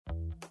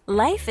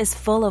Life is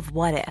full of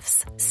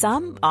what-ifs.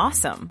 Some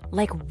awesome,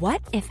 like what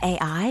if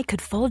AI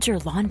could fold your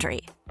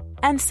laundry?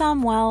 And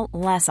some, well,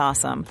 less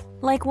awesome,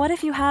 like what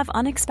if you have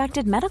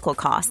unexpected medical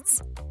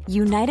costs?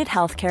 United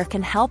Healthcare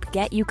can help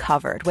get you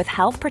covered with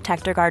Health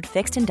Protector Guard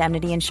fixed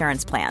indemnity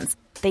insurance plans.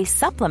 They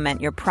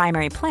supplement your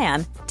primary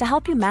plan to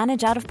help you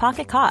manage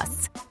out-of-pocket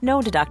costs.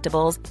 No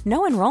deductibles,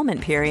 no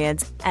enrollment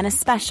periods, and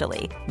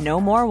especially no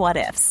more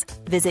what-ifs.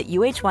 Visit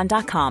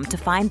uh1.com to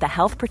find the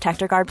Health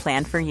Protector Guard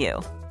plan for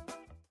you.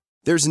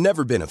 There's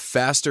never been a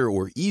faster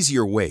or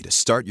easier way to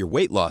start your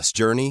weight loss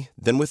journey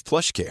than with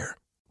PlushCare.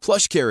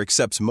 PlushCare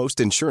accepts most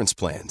insurance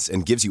plans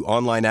and gives you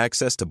online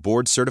access to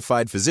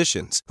board-certified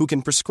physicians who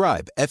can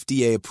prescribe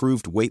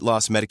FDA-approved weight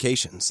loss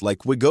medications like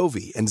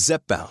Wegovy and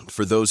Zepbound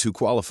for those who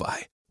qualify.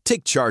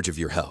 Take charge of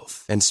your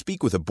health and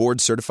speak with a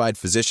board-certified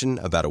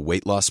physician about a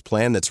weight loss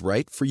plan that's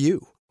right for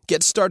you.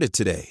 Get started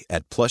today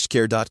at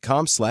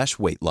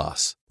plushcare.com/weight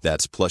loss.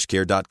 That's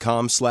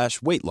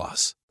plushcare.com/weight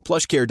loss.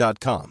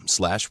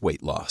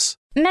 plushcare.com/weight loss.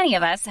 Many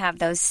of us have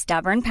those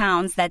stubborn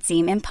pounds that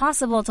seem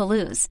impossible to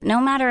lose, no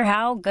matter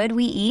how good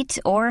we eat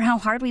or how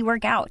hard we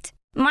work out.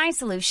 My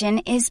solution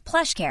is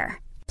PlushCare.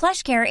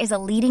 PlushCare is a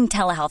leading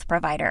telehealth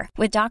provider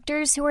with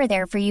doctors who are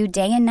there for you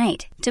day and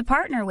night to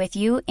partner with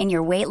you in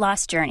your weight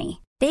loss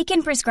journey. They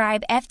can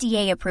prescribe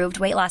FDA-approved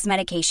weight loss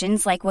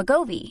medications like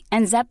Wegovy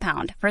and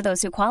Zepbound for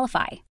those who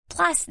qualify.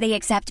 Plus, they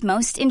accept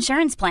most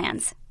insurance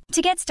plans.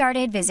 To get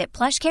started, visit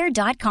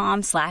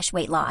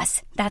plushcare.com/weight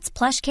loss. That's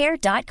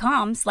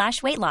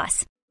plushcare.com/weight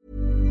loss.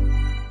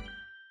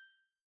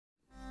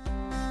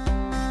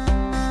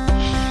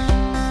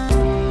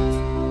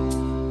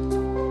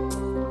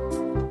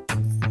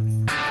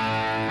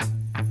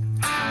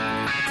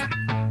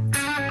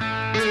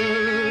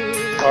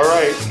 All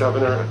right,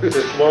 Governor, this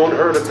won't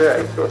hurt a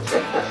bit.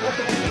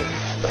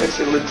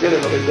 Actually,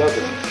 legitimately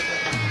doesn't.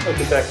 Look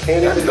at that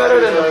candy. That's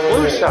better than the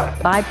flu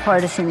shot.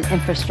 Bipartisan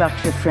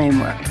infrastructure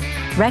framework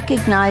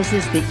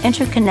recognizes the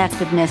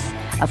interconnectedness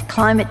of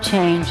climate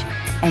change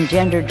and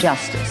gender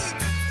justice.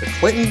 The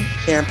Clinton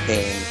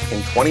campaign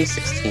in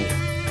 2016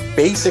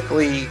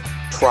 basically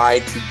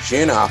tried to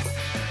gin up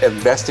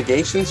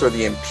investigations or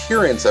the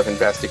appearance of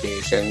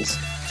investigations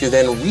to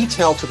then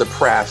retell to the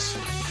press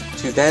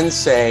to then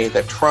say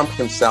that Trump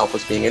himself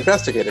was being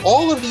investigated.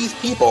 All of these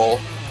people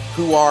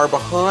who are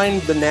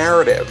behind the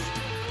narrative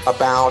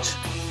about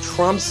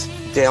Trump's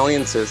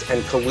dalliances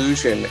and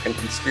collusion and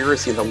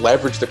conspiracy and the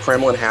leverage the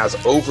Kremlin has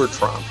over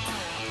Trump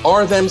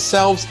are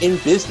themselves in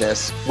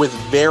business with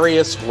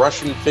various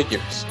Russian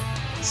figures.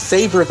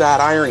 Savor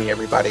that irony,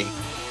 everybody.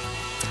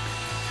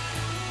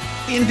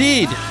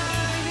 Indeed.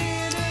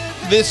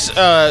 This,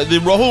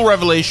 the whole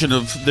revelation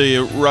of the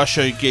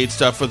Russia-Gate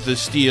stuff with the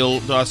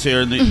Steele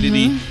dossier and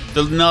the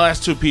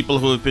last two people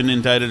who have been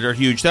indicted are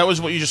huge. That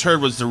was what you just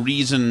heard was the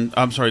reason.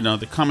 I'm sorry, no,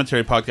 the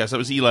commentary podcast. That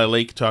was Eli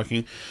Lake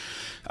talking.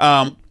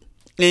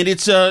 And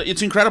it's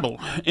incredible.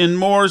 And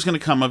more is going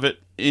to come of it.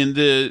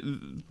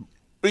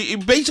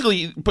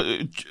 Basically,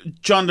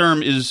 John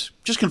Durham is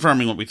just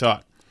confirming what we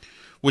thought,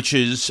 which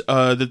is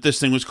that this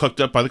thing was cooked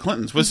up by the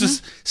Clintons. Was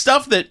this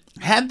stuff that,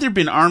 had there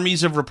been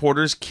armies of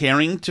reporters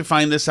caring to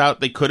find this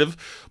out, they could have,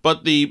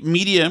 but the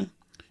media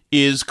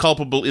is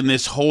culpable in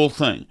this whole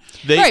thing.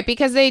 Right,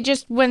 because they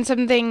just, when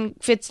something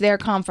fits their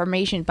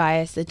confirmation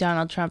bias that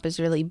Donald Trump is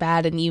really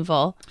bad and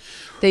evil,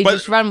 they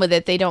just run with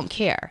it. They don't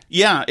care.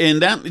 Yeah, and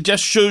that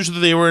just shows that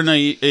they were in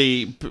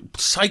a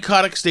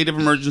psychotic state of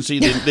emergency.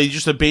 They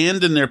just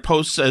abandoned their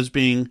posts as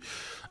being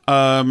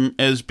a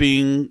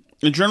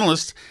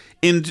journalist.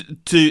 And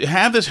to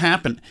have this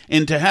happen,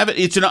 and to have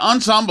it's an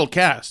ensemble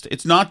cast.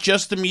 It's not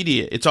just the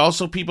media. It's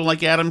also people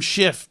like Adam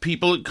Schiff,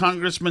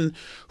 congressmen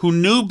who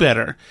knew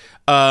better,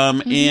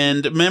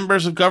 and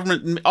members of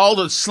government, all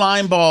the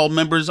slimeball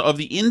members of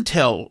the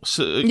intel.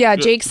 Yeah,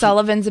 Jake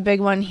Sullivan's a big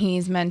one.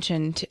 He's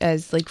mentioned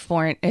as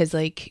foreign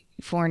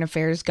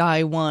affairs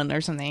guy 1 or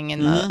something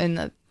in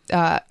the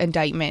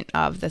indictment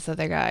of this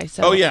other guy.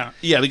 So. Oh yeah,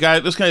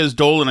 this guy is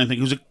Dolan, I think,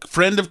 who's a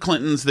friend of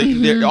Clinton's.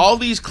 All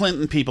these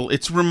Clinton people,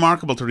 it's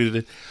remarkable to read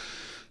it,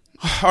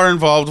 are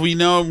involved. We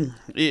know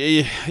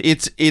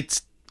it's.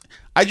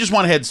 I just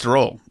want heads to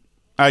roll.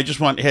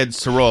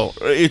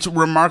 It's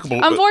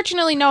remarkable.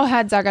 Unfortunately, no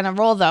heads are going to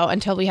roll though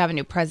until we have a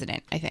new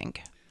president. I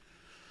think.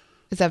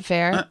 Is that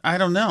fair? I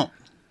don't know.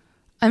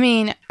 I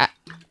mean,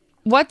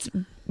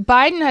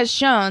 Biden has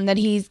shown that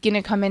he's going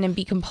to come in and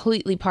be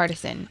completely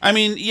partisan. I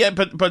mean, yeah,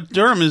 but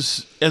Durham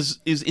is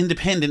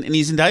independent and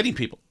he's indicting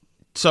people.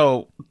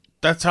 So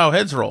that's how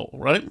heads roll,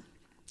 right?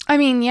 I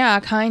mean, yeah,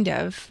 kind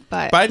of.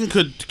 But Biden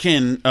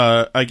can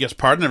I guess,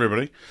 pardon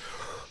everybody.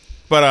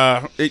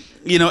 But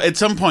at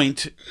some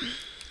point,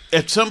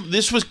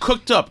 this was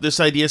cooked up, this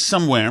idea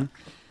somewhere,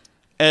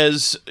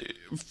 as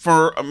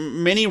for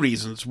many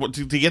reasons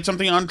to get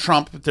something on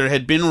Trump. There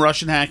had been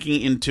Russian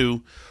hacking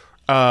into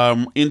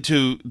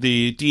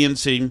the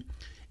DNC,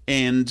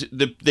 and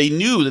they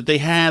knew that they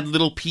had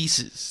little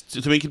pieces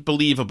to make it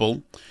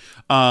believable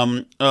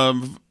that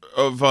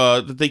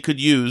they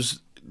could use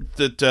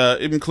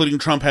including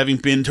Trump having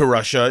been to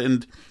Russia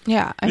and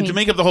to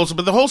make up the whole story.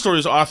 But the whole story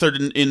is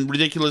authored in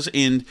ridiculous,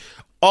 and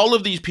all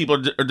of these people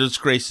are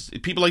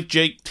disgraced. People like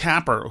Jake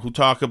Tapper, who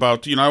talk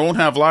about, I won't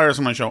have liars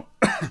on my show.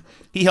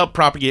 He helped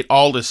propagate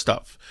all this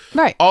stuff.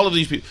 Right. All of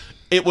these people.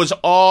 It was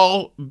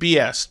all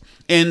BS.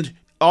 And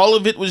all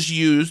of it was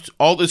used,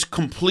 all this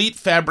complete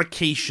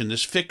fabrication,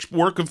 this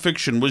work of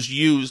fiction was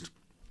used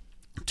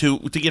to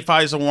get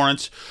FISA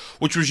warrants,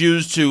 which was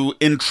used to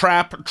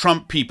entrap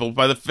Trump people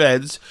by the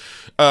feds.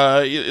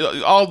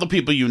 All the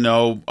people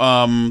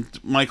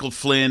Michael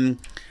Flynn.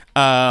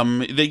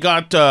 They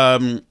got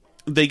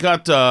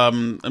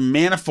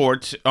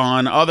Manafort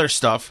on other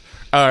stuff,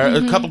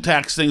 a couple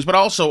tax things, but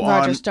also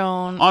Roger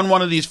Stone on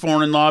one of these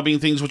foreign lobbying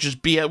things, which is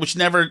BS, which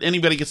never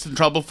anybody gets in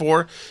trouble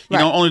for.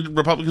 Only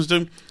Republicans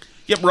do.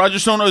 Yep, Roger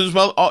Stone as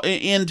well.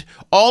 And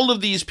all of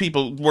these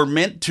people were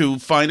meant to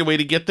find a way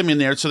to get them in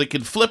there so they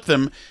could flip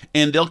them,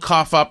 and they'll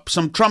cough up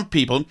some Trump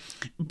people.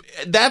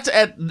 That's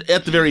at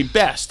the very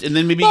best. And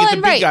then maybe you get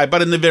the big guy.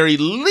 But in the very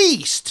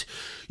least,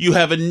 you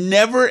have a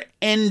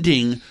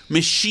never-ending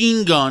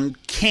machine gun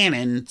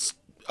cannon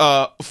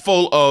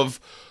full of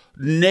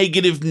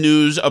negative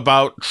news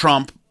about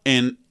Trump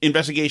and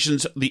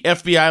investigations. The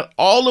FBI,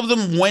 all of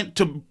them went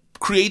to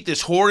create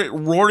this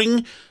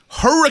roaring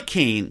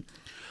hurricane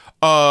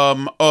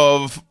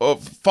of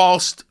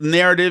false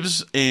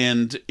narratives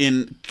and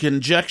in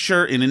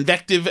conjecture and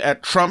invective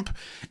at Trump,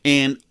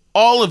 and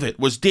all of it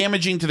was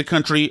damaging to the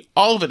country.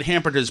 All of it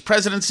hampered his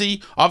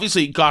presidency.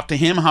 Obviously, it got to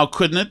him. How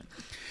couldn't it?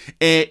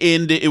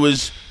 And it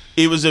was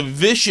a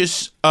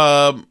vicious,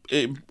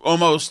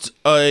 almost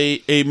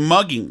a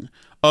mugging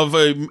of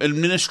an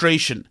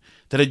administration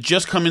that had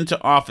just come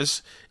into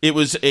office. It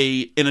was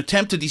an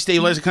attempt to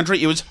destabilize the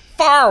country. It was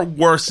far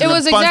worse than a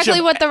bunch of a-holes. It was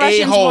exactly what the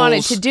Russians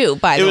wanted to do,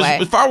 by the way. It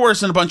was far worse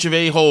than a bunch of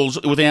a-holes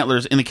with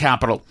antlers in the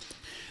Capitol.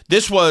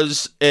 This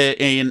was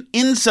an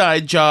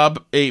inside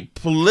job, a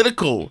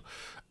political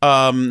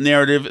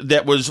narrative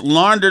that was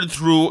laundered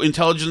through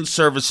intelligence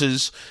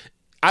services.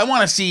 I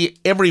want to see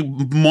every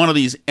one of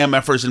these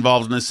MFers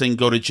involved in this thing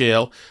go to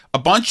jail. A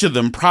bunch of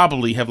them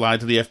probably have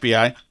lied to the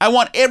FBI. I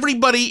want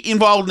everybody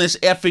involved in this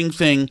effing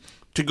thing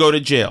to go to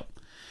jail.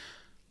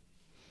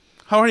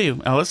 How are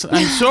you, Alice?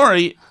 I'm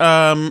sorry.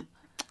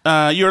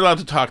 You're allowed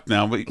to talk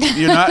now, but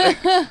you're not.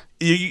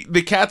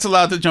 The cat's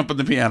allowed to jump on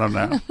the piano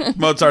now.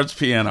 Mozart's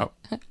piano.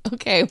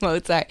 Okay,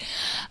 Mozart.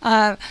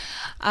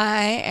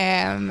 I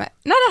am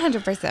not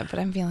 100%, but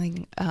I'm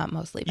feeling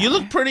mostly better. You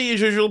look pretty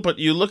as usual, but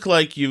you look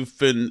like you've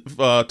been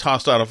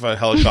tossed out of a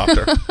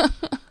helicopter.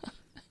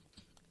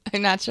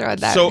 I'm not sure what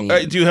that means.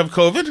 So, do you have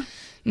COVID?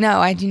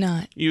 No, I do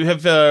not. You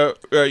have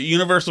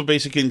universal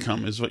basic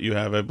income is what you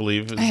have, I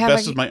believe, as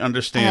best as my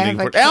understanding.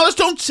 Alice,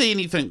 don't say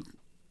anything.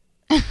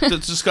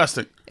 That's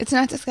disgusting. It's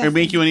not disgusting. Or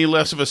make you any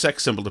less of a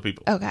sex symbol to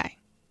people. Okay.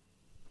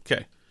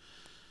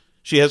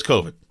 She has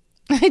COVID.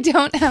 I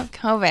don't have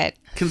COVID.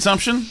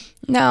 Consumption?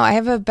 No, I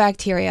have a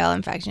bacterial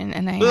infection,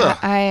 and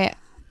I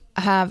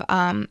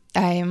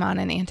am on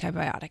an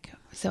antibiotic,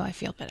 so I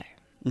feel better.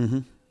 Mm-hmm.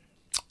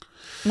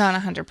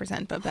 Not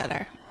 100%, but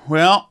better.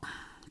 Well,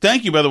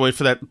 thank you, by the way,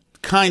 for that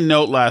kind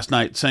note last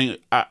night saying,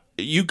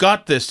 you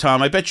got this,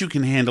 Tom. I bet you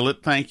can handle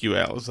it. Thank you,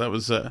 Alice. That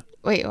was...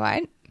 Wait,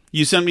 what?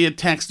 You sent me a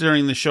text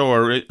during the show,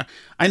 or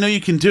I know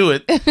you can do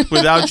it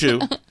without you.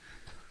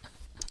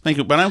 Thank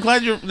you. But I'm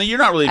glad you're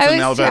not really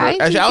feeling all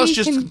better. Alice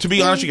just, to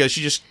be honest with you guys,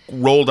 she just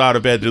rolled out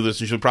of bed to do this,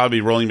 and she'll probably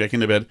be rolling back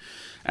into bed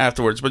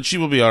afterwards, but she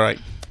will be all right.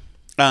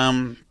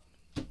 And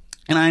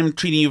I'm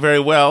treating you very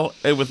well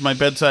with my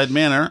bedside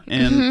manner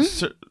and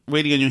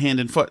waiting on you hand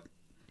and foot.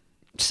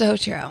 So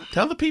true.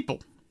 Tell the people.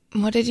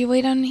 What did you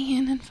wait on me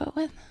hand and foot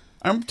with?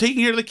 I'm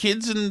taking care of the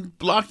kids and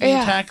blocking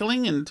and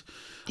tackling, and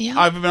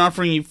I've been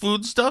offering you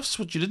foodstuffs,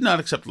 which you did not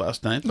accept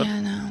last night. But,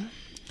 yeah,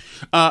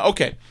 no.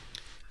 Okay.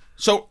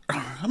 So,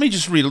 let me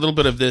just read a little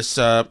bit of this.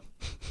 What's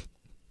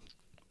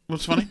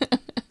funny?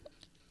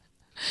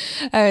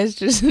 I was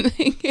just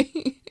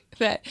thinking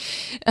that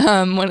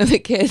one of the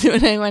kids,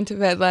 when I went to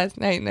bed last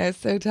night and I was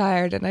so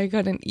tired and I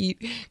couldn't eat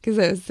because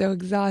I was so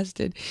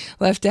exhausted,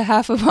 left a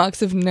half a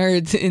box of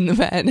Nerds in the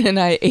bed, and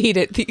I ate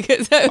it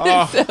because I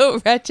was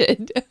so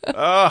wretched.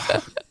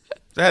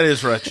 That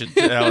is wretched,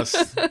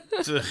 Alice.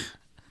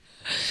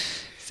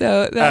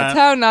 So that's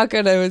how not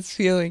good I was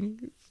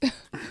feeling.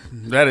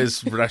 That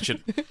is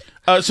wretched.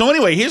 So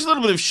anyway, here's a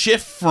little bit of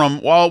shift from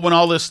when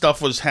all this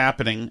stuff was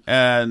happening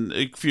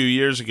a few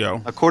years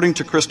ago. According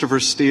to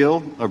Christopher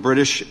Steele,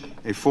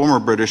 a former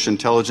British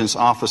intelligence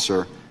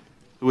officer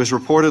who is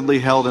reportedly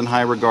held in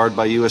high regard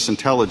by U.S.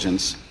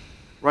 intelligence,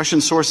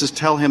 Russian sources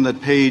tell him that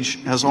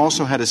Page has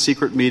also had a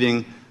secret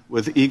meeting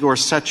with Igor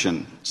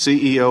Sechin,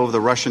 CEO of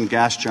the Russian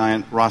gas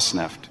giant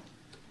Rosneft.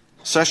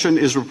 Sechin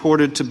is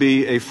reported to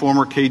be a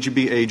former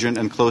KGB agent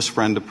and close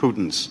friend of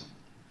Putin's.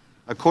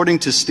 According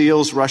to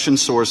Steele's Russian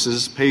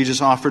sources, Page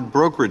has offered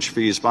brokerage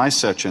fees by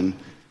Sechin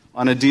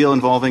on a deal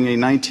involving a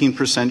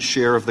 19%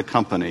 share of the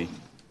company.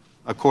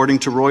 According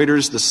to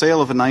Reuters, the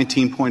sale of a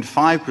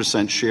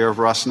 19.5% share of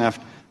Rosneft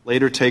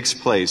later takes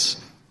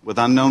place, with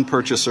unknown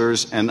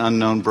purchasers and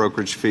unknown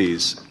brokerage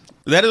fees.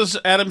 That is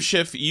Adam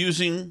Schiff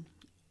using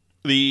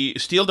the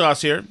Steele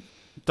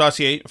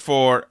dossier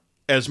for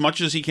as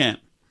much as he can.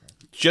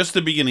 Just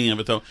the beginning of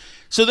it, though.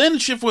 So then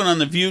Schiff went on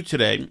The View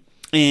today,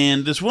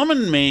 and this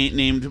woman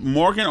named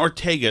Morgan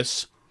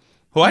Ortagus,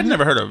 who I'd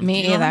never heard of.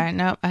 Me either.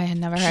 Nope, I had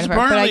never heard of her. She's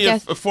apparently but I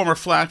guess a former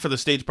flack for the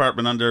State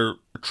Department under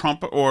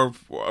Trump or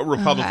a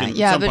Republican.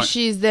 yeah, at some but point.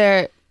 she's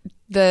the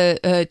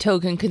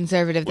token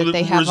conservative that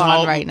they have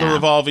on right now. The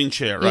revolving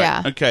chair, right?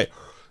 Yeah. Okay.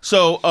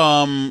 So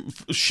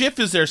Schiff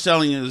is there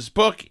selling his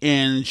book,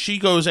 and she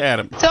goes at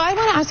him. So I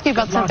want to ask you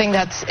about something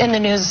that's in the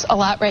news a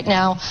lot right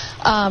now.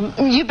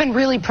 You've been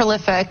really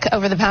prolific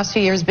over the past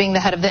few years being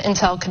the head of the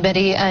Intel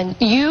Committee, and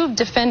you've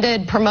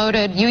defended,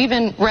 promoted, you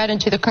even read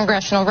into the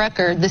congressional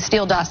record the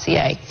Steele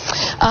dossier.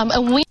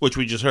 Which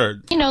we just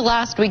heard. You know,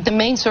 last week the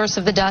main source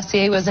of the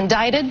dossier was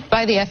indicted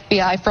by the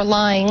FBI for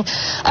lying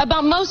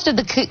about most of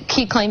the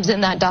key claims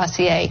in that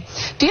dossier.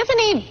 Do you have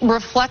any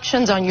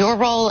reflections on your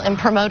role in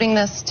promoting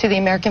this to the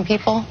American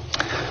people?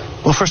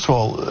 Well, first of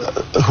all,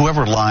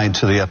 whoever lied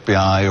to the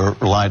FBI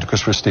or lied to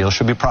Christopher Steele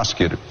should be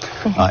prosecuted,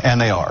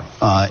 and they are.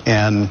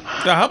 And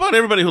now, how about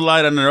everybody who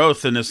lied on their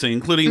oath in this thing,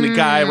 including the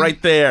guy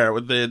right there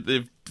with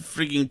the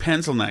freaking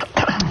pencil neck?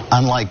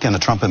 Unlike in the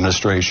Trump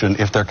administration,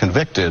 if they're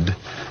convicted,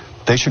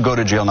 they should go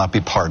to jail, not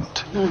be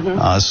pardoned.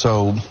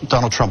 So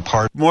Donald Trump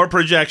pardoned more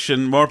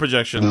projection.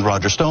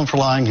 Roger Stone for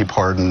lying. He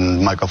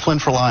pardoned Michael Flynn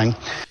for lying.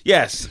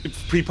 Yes,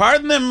 he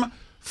pardoned them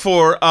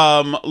for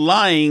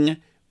lying,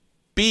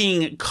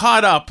 being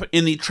caught up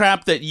in the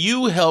trap that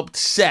you helped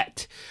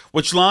set,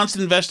 which launched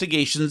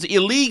investigations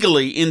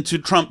illegally into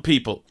Trump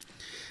people.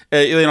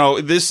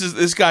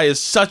 This guy is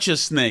such a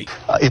snake.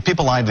 If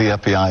people lied to the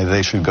FBI,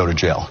 they should go to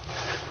jail.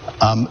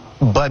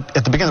 But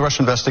at the beginning of the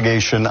Russia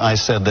investigation, I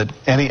said that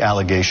any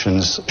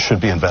allegations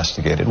should be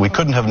investigated. We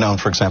couldn't have known,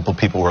 for example,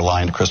 people were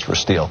lying to Christopher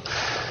Steele.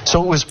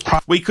 So it was...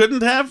 We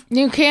couldn't have?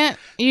 You can't.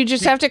 You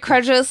just have to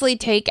credulously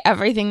take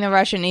everything the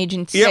Russian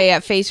agents say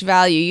at face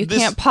value. You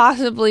can't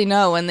possibly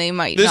know when they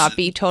might not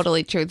be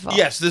totally truthful.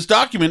 Yes, this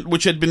document,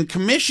 which had been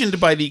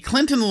commissioned by the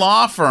Clinton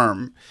law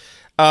firm,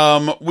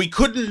 we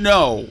couldn't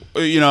know.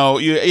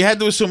 You had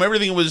to assume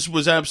everything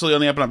was absolutely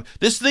on the up and up.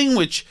 This thing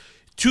which...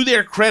 To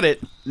their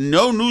credit,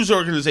 no news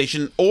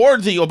organization or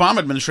the Obama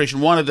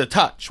administration wanted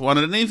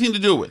anything to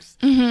do with.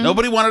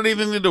 Nobody wanted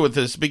anything to do with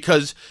this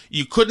because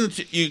you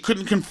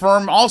couldn't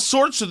confirm all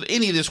sorts of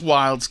any of this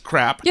wild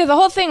crap. Yeah, the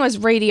whole thing was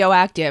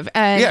radioactive.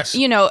 And, yes.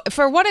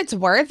 For what it's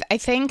worth, I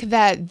think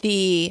that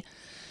the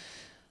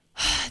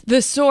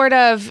sort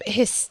of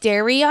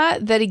hysteria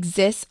that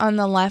exists on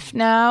the left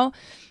now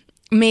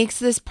makes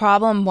this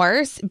problem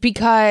worse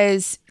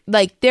because...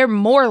 they're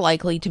more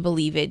likely to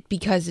believe it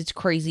because it's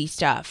crazy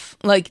stuff.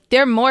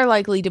 They're more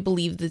likely to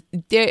believe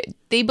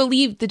they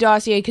believe the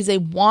dossier because they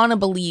want to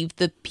believe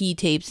the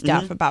P-tape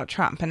stuff about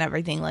Trump and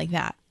everything like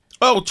that.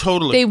 Oh,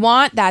 totally. They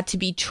want that to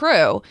be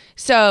true.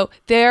 So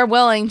they're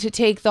willing to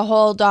take the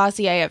whole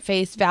dossier at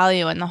face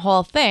value and the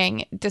whole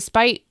thing,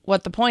 despite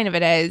what the point of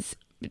it is,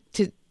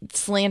 to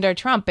slander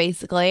Trump,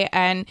 basically.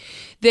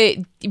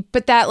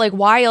 But that,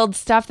 wild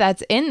stuff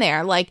that's in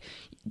there,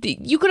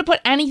 you could have put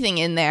anything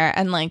in there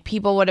and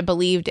people would have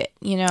believed it,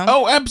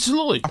 Oh,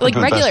 absolutely. To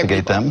regular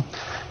investigate them.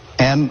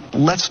 And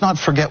let's not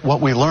forget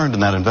what we learned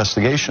in that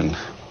investigation.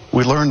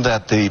 We learned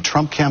that the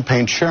Trump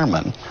campaign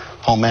chairman,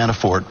 Paul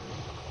Manafort,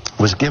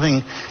 was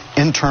giving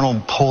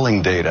internal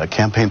polling data,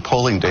 campaign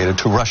polling data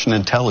to Russian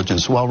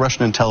intelligence while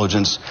Russian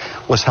intelligence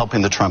was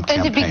helping the Trump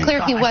campaign. And to be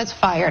clear, he was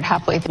fired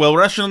halfway through. Well,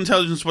 Russian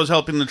intelligence was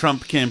helping the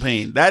Trump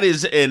campaign. That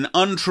is an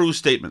untrue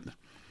statement.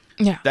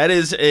 Yeah. That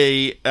is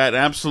an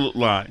absolute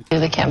lie.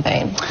 The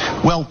campaign.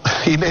 Well,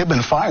 he may have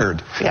been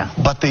fired,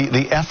 but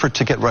the effort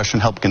to get Russian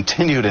help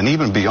continued, and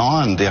even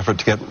beyond the effort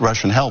to get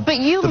Russian help. But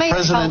you may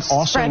have helped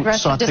spread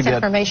Russian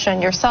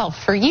disinformation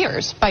yourself for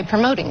years by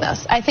promoting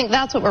this. I think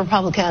that's what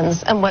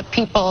Republicans and what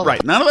people...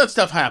 Right. None of that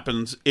stuff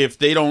happens if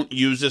they don't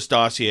use this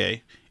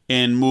dossier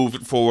and move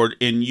it forward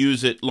and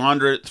use it,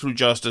 launder it through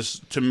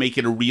justice to make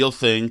it a real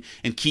thing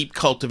and keep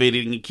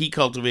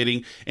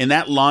cultivating. And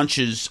that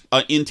launches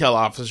intel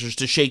officers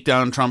to shake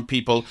down Trump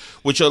people,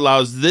 which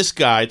allows this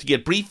guy to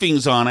get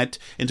briefings on it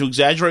and to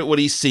exaggerate what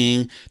he's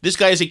seeing. This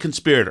guy is a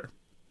conspirator.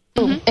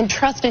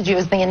 Entrusted you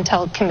as the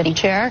Intel Committee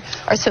chair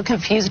are so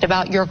confused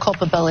about your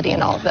culpability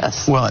in all of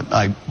this. Well,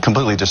 I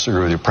completely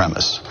disagree with your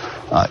premise.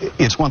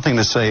 It's one thing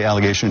to say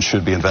allegations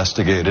should be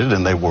investigated,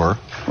 and they were.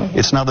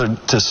 It's another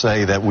to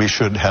say that we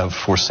should have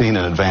foreseen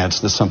in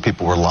advance that some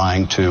people were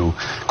lying to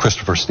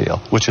Christopher Steele,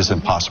 which is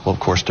impossible, of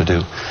course, to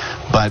do.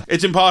 But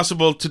it's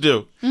impossible to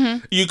do.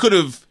 You could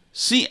have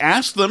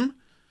asked them.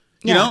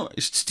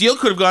 Steele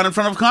could have gone in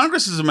front of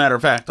Congress, as a matter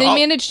of fact. They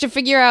managed to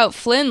figure out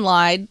Flynn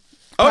lied.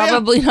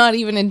 Probably not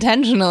even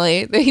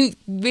intentionally. They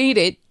made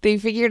it. They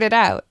figured it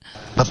out.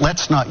 But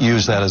let's not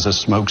use that as a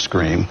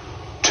smokescreen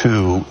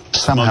to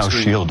somehow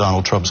shield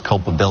Donald Trump's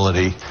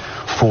culpability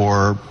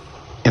for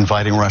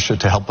inviting Russia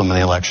to help them in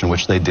the election,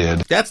 which they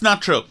did. That's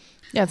not true.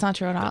 Yeah, it's not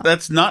true at all.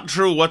 That's not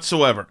true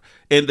whatsoever.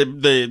 And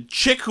the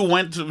chick who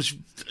went to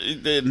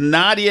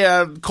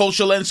Nadia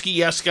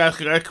Kolsholensky,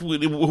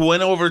 who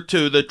went over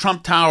to the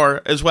Trump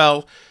Tower as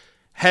well,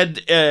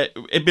 had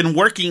been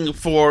working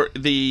for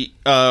the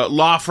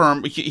law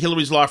firm,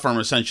 Hillary's law firm,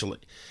 essentially.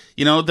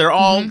 You know, they're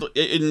all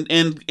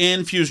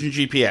in Fusion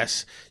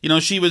GPS. You know,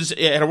 she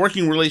had a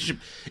working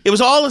relationship. It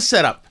was all a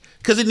setup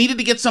because it needed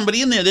to get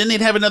somebody in there. Then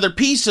they'd have another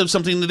piece of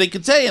something that they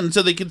could say, and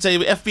so they could say,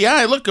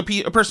 FBI, look,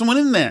 a person went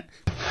in there.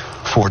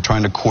 For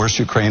trying to coerce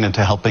Ukraine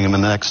into helping him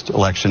in the next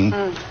election,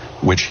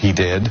 which he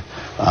did,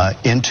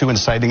 into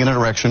inciting an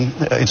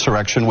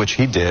insurrection, which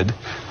he did.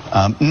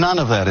 None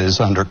of that is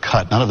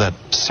undercut. None of that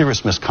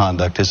serious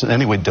misconduct is in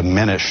any way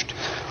diminished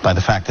by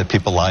the fact that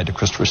people lied to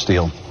Christopher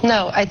Steele.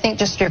 No, I think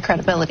just your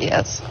credibility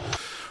is.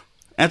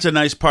 That's a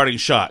nice parting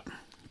shot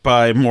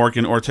by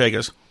Morgan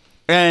Ortagus.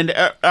 And,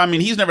 I mean,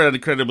 he's never had any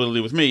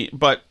credibility with me,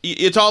 but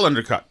it's all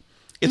undercut.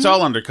 It's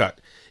all undercut.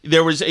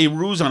 There was a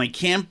ruse on a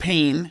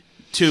campaign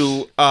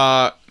to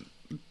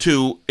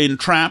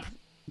entrap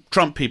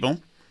Trump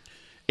people,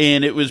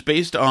 and it was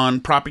based on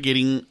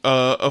propagating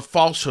a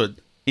falsehood.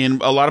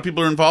 And a lot of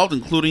people are involved,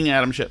 including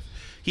Adam Schiff.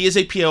 He is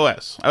a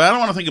POS. I don't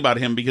want to think about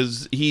him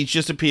because he's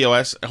just a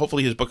POS.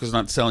 Hopefully his book is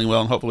not selling well,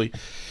 and hopefully...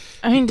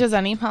 I mean, does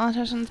any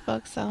politician's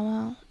book sell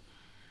well?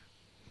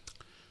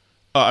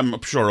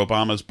 I'm sure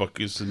Obama's book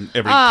is in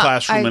every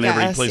classroom and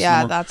every place.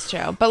 Yeah, that's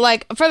true. But,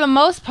 like, for the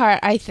most part,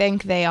 I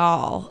think they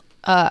all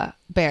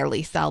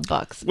barely sell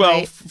books. Well,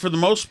 right? For the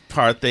most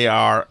part, they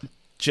are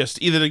just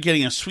either they're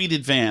getting a sweet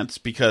advance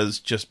because,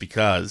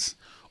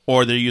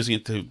 or they're using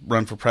it to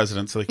run for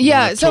president so they can go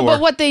on a tour.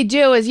 But what they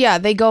do is,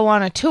 they go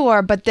on a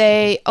tour, but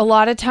a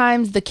lot of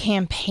times the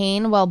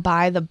campaign will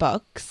buy the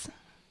books,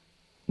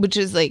 which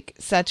is like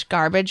such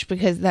garbage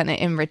because then it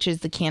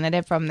enriches the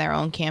candidate from their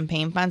own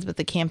campaign funds, but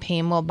the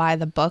campaign will buy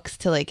the books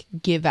to like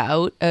give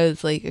out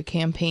as like a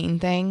campaign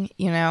thing,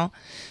 you know?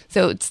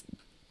 So it's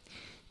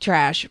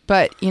trash,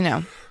 but you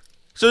know.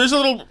 So there's a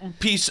little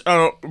piece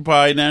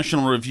by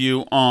National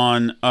Review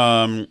on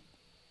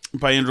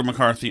by Andrew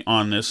McCarthy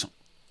on this.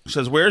 It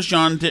says, where's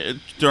John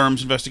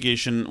Durham's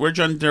investigation? Where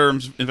John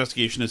Durham's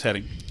investigation is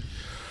heading?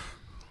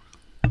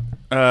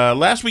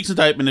 Last week's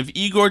indictment of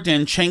Igor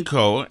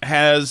Danchenko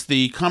has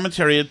the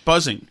commentariat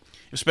buzzing.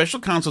 If Special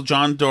Counsel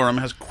John Durham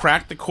has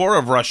cracked the core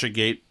of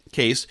Russiagate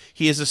case,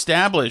 he has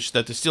established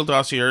that the Steele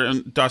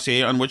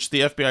dossier on which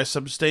the FBI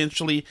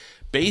substantially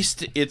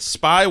based its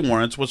spy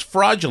warrants was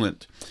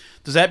fraudulent.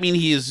 Does that mean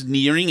he is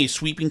nearing a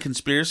sweeping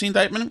conspiracy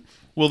indictment?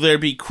 Will there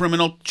be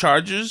criminal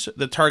charges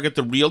that target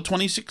the real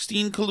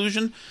 2016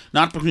 collusion,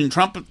 not between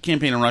Trump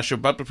campaign and Russia,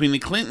 but between the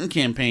Clinton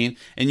campaign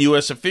and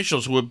U.S.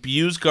 officials who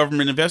abuse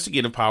government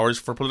investigative powers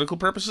for political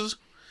purposes?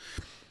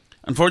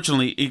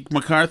 Unfortunately,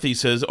 McCarthy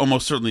says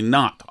almost certainly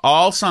not.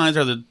 All signs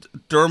are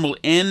that Durham will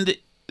end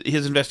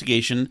his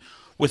investigation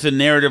with a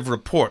narrative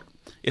report.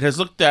 It has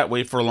looked that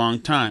way for a long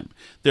time.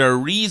 There are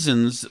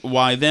reasons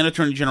why then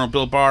Attorney General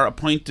Bill Barr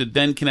appointed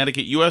then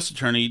Connecticut U.S.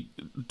 Attorney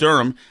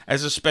Durham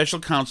as a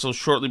special counsel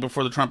shortly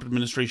before the Trump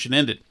administration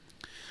ended.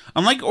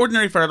 Unlike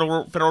ordinary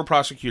federal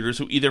prosecutors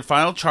who either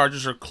file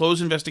charges or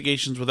close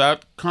investigations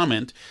without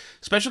comment,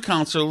 special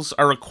counsels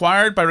are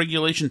required by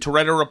regulation to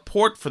write a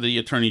report for the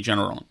Attorney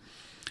General.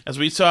 As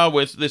we saw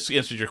with, this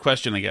answers your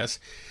question, I guess.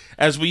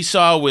 As we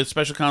saw with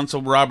Special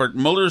Counsel Robert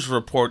Mueller's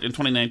report in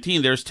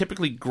 2019, there's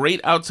typically great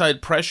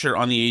outside pressure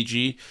on the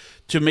AG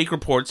to make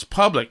reports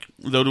public,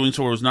 though doing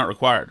so was not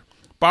required.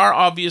 Barr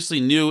obviously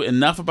knew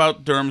enough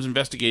about Durham's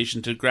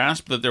investigation to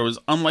grasp that there was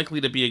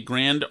unlikely to be a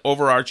grand,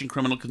 overarching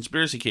criminal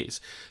conspiracy case.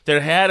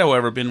 There had,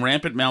 however, been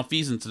rampant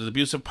malfeasance and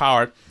abuse of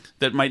power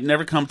that might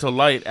never come to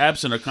light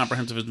absent a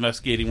comprehensive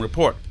investigating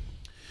report.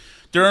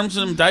 Durham's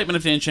indictment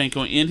of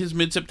Danchenko and his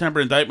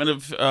mid-September indictment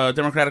of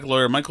Democratic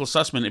lawyer Michael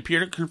Sussman appear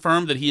to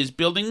confirm that he is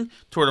building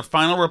toward a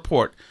final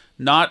report,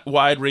 not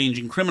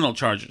wide-ranging criminal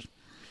charges.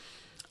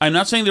 I'm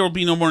not saying there will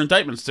be no more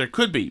indictments. There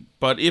could be.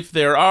 But if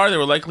there are, they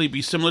will likely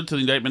be similar to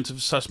the indictments of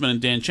Sussman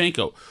and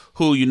Danchenko,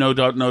 who you no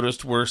doubt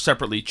noticed were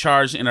separately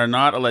charged and are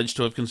not alleged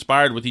to have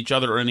conspired with each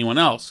other or anyone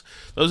else.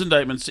 Those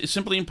indictments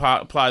simply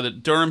imply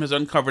that Durham has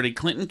uncovered a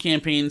Clinton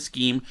campaign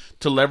scheme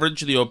to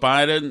leverage the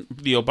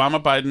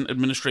Obama-Biden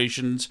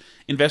administration's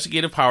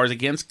investigative powers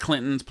against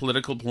Clinton's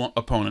political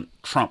opponent,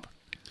 Trump.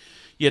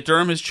 Yet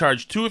Durham has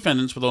charged two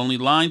defendants with only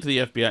lying to the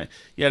FBI.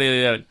 Yada,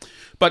 yada, yada.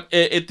 But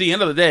at the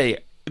end of the day,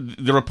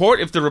 the report,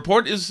 if the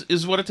report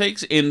is what it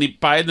takes, and the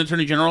Biden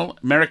Attorney General,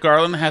 Merrick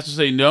Garland, has to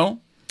say no.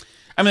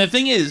 I mean, the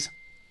thing is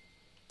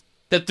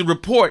that the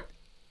report,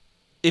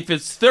 if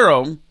it's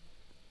thorough,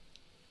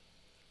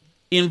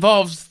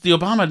 involves the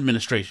Obama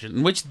administration,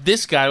 in which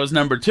this guy was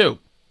number 2.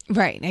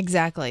 Right,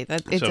 exactly.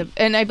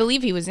 And I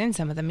believe he was in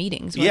some of the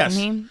meetings, wasn't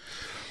he?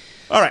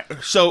 All right,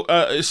 so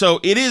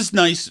it is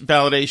nice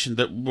validation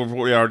that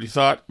we already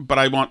thought, but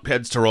I want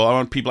heads to roll. I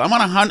want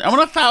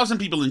 1,000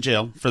 people in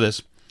jail for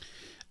this.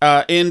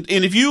 And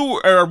if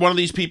you are one of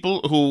these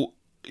people who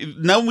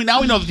now we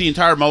know that the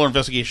entire Mueller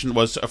investigation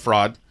was a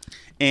fraud,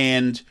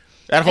 and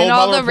That whole and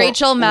all Mueller the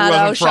Rachel report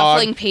Maddow was a fraud,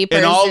 shuffling papers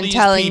and, all and these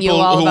telling you people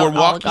all who about were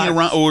walking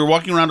oligarchs. around, or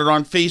walking around it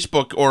on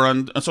Facebook or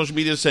on social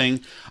media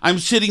saying, "I'm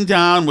sitting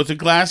down with a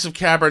glass of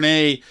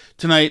Cabernet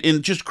tonight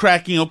and just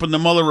cracking open the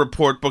Mueller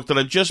report book that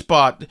I've just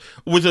bought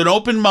with an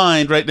open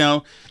mind right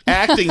now,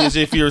 acting as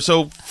if you're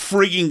so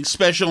freaking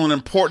special and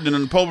important in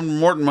an important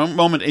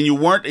moment, and you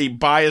weren't a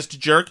biased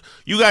jerk.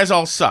 You guys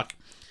all suck."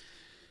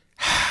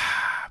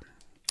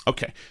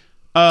 Okay.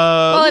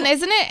 Well, and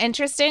isn't it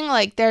interesting?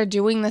 Like, they're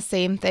doing the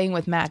same thing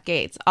with Matt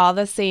Gaetz. All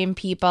the same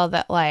people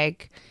that,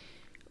 like,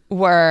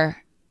 were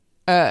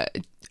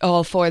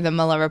all for the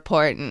Mueller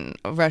report and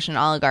Russian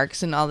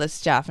oligarchs and all this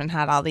stuff and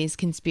had all these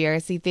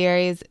conspiracy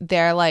theories.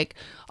 They're, like,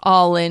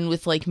 all in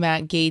with, like,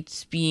 Matt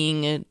Gaetz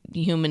being a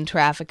human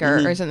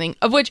trafficker or something,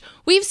 of which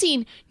we've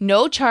seen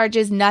no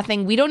charges,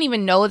 nothing. We don't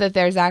even know that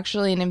there's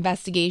actually an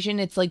investigation.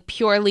 It's, like,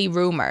 purely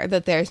rumor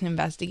that there's an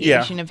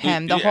investigation of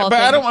him. The whole but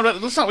thing. I don't want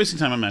to. Let's not waste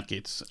time on Matt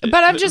Gaetz.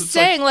 But I'm just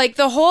saying, like,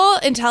 the whole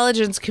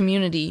intelligence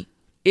community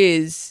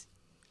is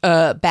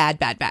bad.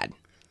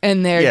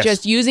 And they're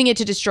just using it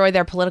to destroy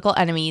their political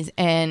enemies,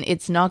 and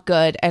it's not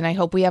good. And I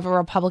hope we have a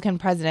Republican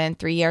president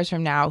 3 years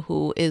from now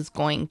who is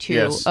going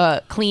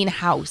to clean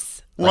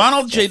house.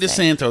 Ronald J.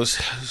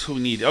 DeSantos is who we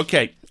need.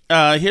 Okay,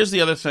 here's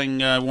the other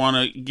thing I want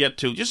to get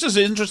to. Just as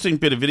an interesting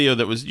bit of video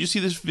that was... Did you see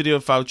this video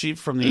of Fauci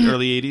from the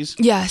early 80s?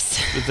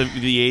 Yes.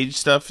 With the age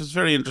stuff. It's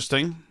very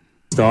interesting.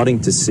 Starting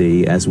to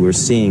see, as we're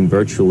seeing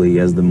virtually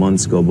as the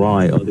months go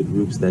by, other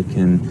groups that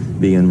can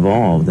be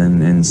involved,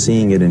 and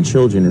seeing it in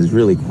children is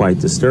really quite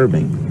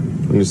disturbing.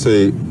 When you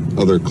say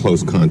other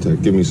close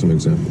contact, give me some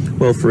examples.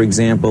 Well, for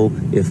example,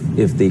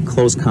 if the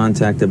close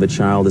contact of a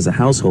child is a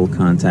household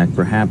contact,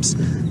 perhaps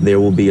there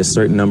will be a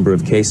certain number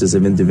of cases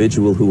of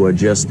individual who are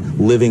just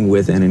living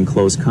with and in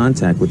close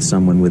contact with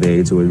someone with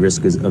AIDS or at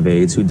risk of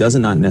AIDS, who does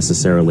not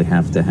necessarily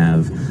have to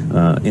have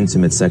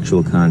intimate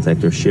sexual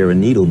contact or share a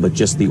needle, but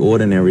just the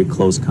ordinary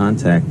close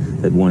contact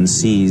that one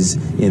sees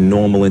in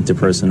normal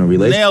interpersonal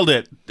relationships. Nailed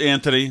it,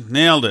 Anthony.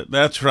 Nailed it.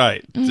 That's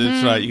right.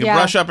 That's right. You can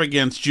brush up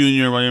against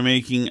Junior while you're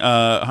making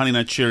Honey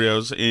Nut Cheerios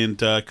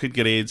and could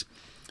get AIDS.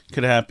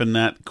 Could happen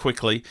that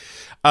quickly.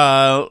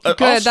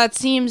 Good. That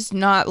seems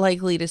not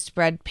likely to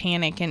spread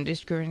panic and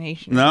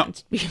discrimination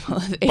against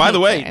people. By the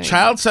way,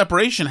 child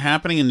separation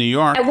happening in New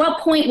York. At what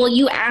point will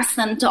you ask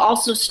them to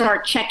also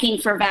start checking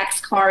for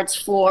vax cards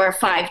for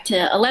 5 to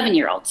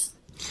 11-year-olds?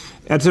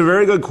 That's a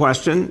very good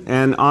question,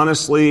 and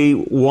honestly,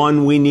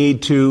 one we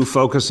need to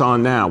focus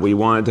on now. We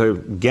wanted to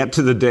get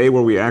to the day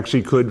where we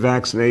actually could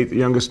vaccinate the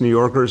youngest New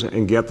Yorkers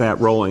and get that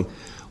rolling.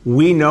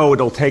 We know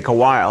it'll take a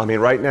while. I mean,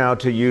 right now,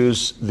 to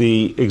use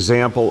the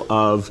example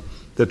of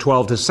the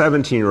 12 to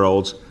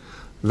 17-year-olds,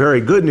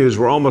 very good news,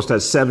 we're almost at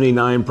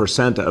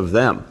 79% of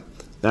them.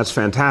 That's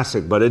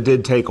fantastic, but it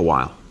did take a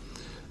while.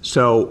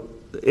 So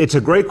it's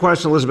a great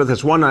question, Elizabeth.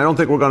 It's one I don't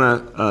think we're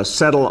going to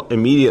settle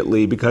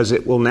immediately, because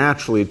it will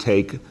naturally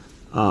take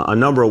a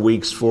number of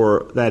weeks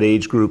for that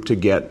age group to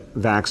get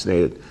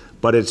vaccinated.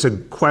 But it's a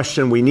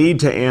question we need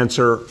to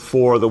answer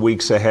for the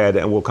weeks ahead,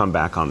 and we'll come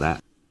back on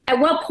that. At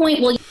what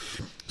point will you...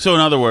 So in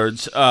other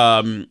words,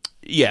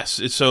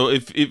 yes. So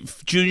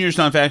if Junior's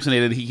not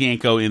vaccinated, he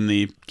can't go in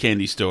the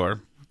candy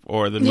store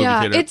or the movie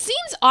theater. It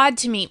seems odd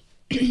to me.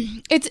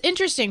 It's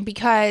interesting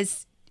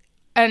because,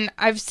 and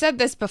I've said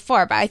this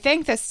before, but I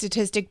think the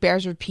statistic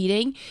bears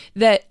repeating,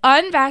 that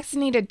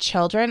unvaccinated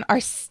children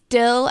are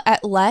still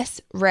at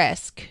less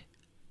risk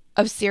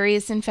of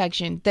serious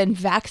infection than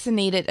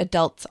vaccinated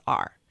adults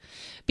are,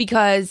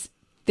 because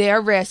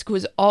their risk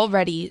was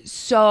already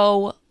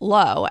so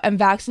low, and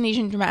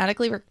vaccination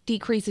dramatically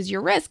decreases your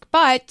risk,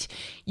 but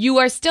you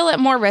are still at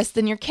more risk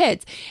than your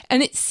kids.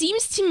 And it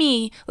seems to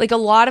me like a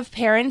lot of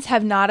parents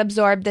have not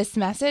absorbed this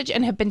message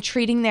and have been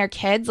treating their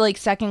kids like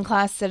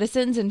second-class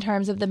citizens in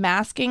terms of the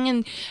masking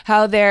and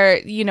how they're,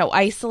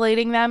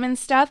 isolating them and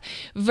stuff,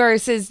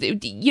 versus,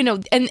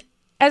 and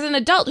as an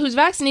adult who's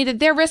vaccinated,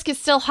 their risk is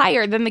still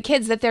higher than the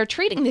kids that they're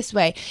treating this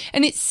way.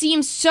 And it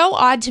seems so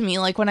odd to me,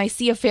 like when I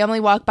see a family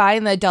walk by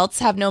and the adults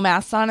have no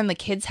masks on and the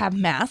kids have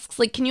masks.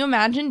 Like, can you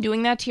imagine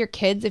doing that to your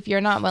kids if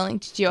you're not willing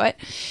to do it?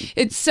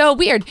 It's so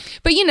weird.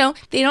 But,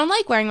 they don't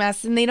like wearing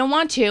masks and they don't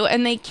want to,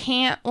 and they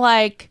can't,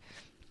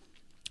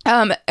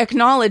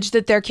 acknowledge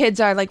that their kids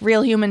are like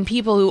real human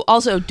people who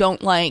also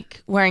don't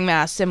like wearing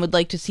masks and would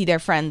like to see their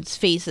friends'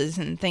 faces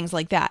and things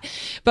like that.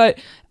 But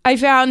I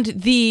found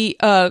the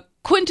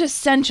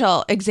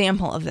quintessential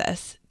example of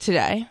this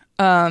today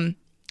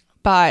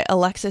by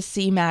Alexis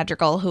C.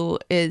 Madrigal,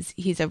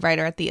 he's a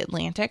writer at The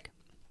Atlantic.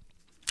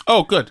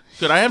 Oh, good.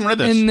 I haven't read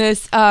this. In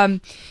this,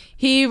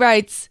 he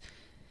writes,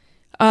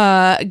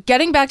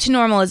 getting back to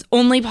normal is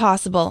only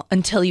possible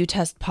until you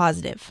test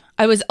positive.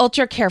 I was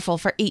ultra careful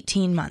for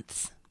 18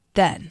 months.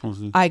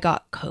 Then I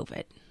got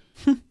COVID.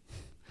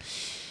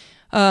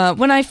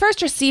 When I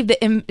first received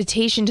the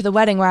invitation to the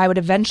wedding where I would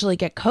eventually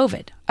get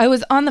COVID, I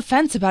was on the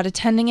fence about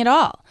attending at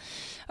all.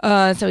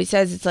 So he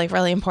says it's like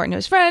really important to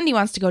his friend. He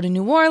wants to go to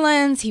New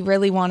Orleans. He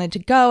really wanted to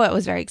go. I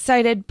was very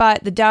excited.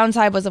 But the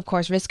downside was, of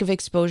course, risk of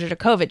exposure to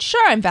COVID.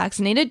 Sure, I'm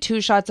vaccinated,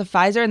 2 shots of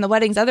Pfizer, and the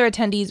wedding's other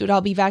attendees would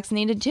all be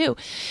vaccinated too.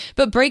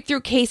 But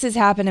breakthrough cases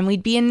happen, and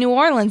we'd be in New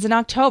Orleans in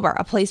October,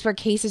 a place where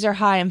cases are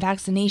high and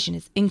vaccination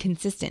is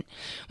inconsistent.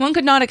 One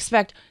could not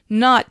expect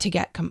not to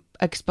get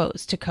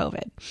exposed to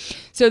COVID.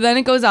 So then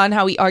it goes on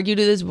how he argued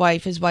with his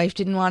wife. His wife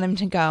didn't want him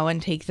to go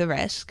and take the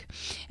risk.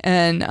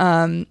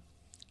 And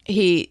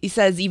he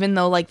says even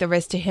though like the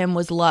risk to him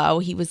was low,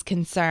 he was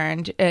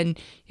concerned. And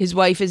his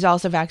wife is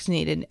also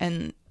vaccinated,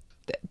 and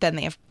then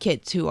they have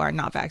kids who are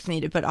not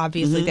vaccinated, but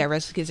obviously their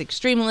risk is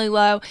extremely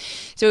low.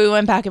 So we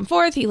went back and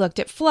forth. He looked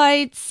at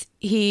flights.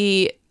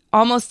 He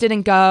almost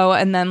didn't go.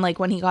 And then like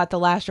when he got the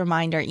last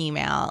reminder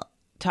email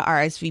to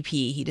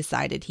RSVP, he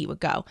decided he would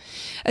go.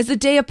 As the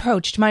day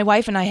approached, my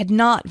wife and I had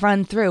not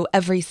run through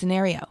every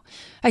scenario.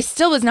 I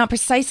still was not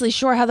precisely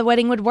sure how the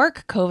wedding would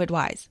work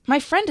COVID-wise. My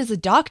friend is a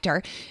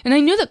doctor, and I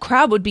knew the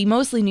crowd would be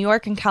mostly New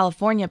York and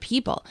California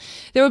people.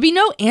 There would be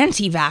no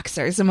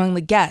anti-vaxxers among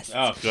the guests.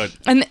 Oh, good.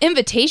 And the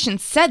invitation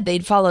said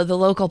they'd follow the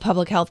local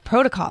public health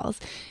protocols.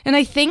 And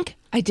I think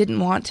I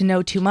didn't want to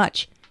know too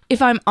much.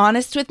 If I'm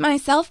honest with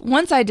myself,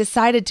 once I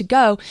decided to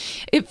go,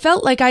 it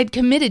felt like I'd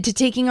committed to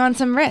taking on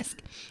some risk.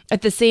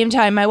 At the same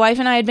time, my wife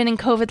and I had been in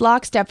COVID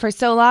lockstep for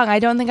so long, I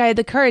don't think I had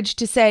the courage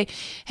to say,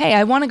 hey,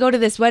 I want to go to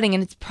this wedding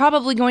and it's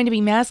probably going to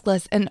be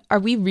maskless. And are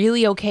we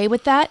really okay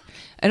with that?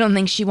 I don't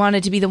think she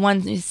wanted to be the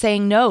one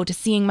saying no to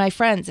seeing my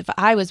friends if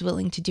I was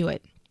willing to do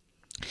it.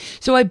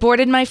 So I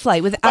boarded my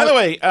flight without... By the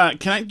way,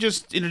 can I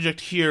just interject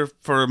here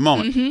for a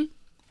moment?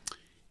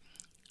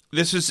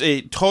 This is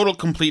a total,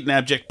 complete, and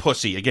abject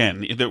pussy,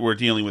 again, that we're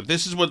dealing with.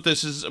 This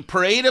is a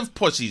parade of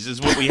pussies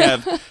is what we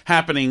have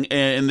happening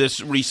in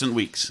this recent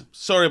weeks.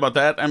 Sorry about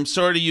that. I'm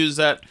sorry to use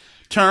that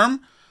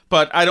term,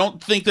 but I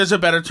don't think there's a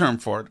better term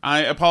for it. I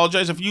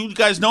apologize. If you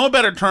guys know a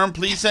better term,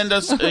 please send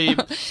us a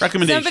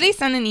recommendation. Somebody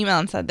sent an email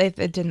and said they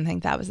didn't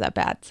think that was that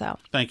bad, so...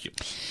 Thank you.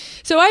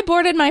 So I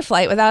boarded my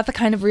flight without the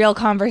kind of real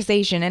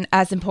conversation and,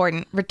 as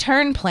important,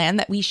 return plan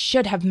that we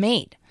should have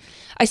made.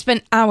 I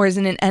spent hours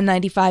in an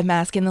N95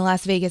 mask in the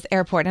Las Vegas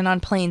airport and on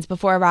planes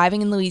before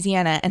arriving in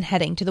Louisiana and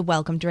heading to the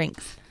welcome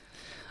drinks.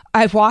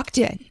 I walked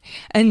in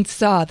and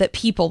saw that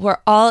people were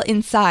all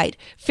inside,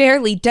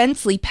 fairly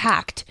densely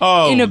packed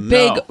in a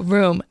big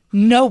room.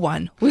 No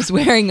one was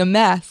wearing a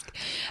mask.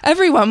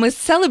 Everyone was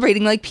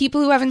celebrating like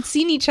people who haven't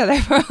seen each other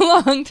for a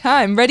long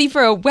time, ready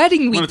for a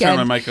wedding weekend. I'm going to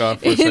turn my mic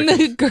off for a in second.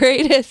 the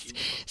greatest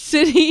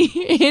city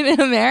in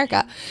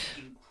America.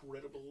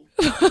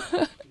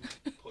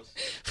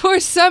 For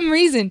some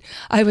reason,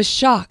 I was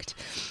shocked.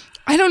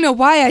 I don't know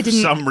why I didn't...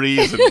 For some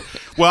reason.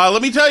 Well,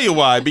 let me tell you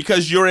why.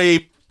 Because you're a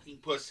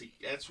pussy.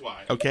 That's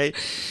why. Okay?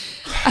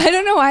 I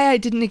don't know why I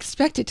didn't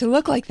expect it to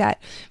look like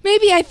that.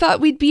 Maybe I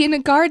thought we'd be in a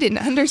garden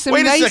under some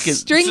nice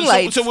string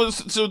lights.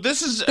 So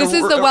this is... This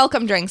is the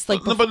welcome drinks. No,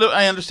 but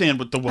I understand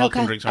what the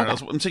welcome drinks are.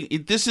 Okay. I'm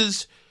saying this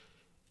is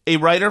a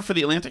writer for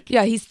The Atlantic?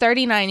 Yeah, he's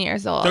 39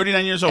 years old.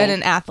 39 years old. And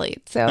an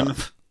athlete, so...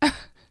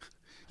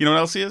 You know what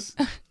else he is?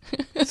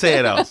 Say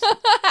it, Alice.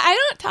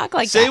 I don't talk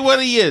like that. Say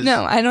what he is.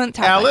 No, I don't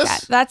talk like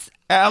that. That's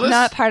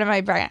not part of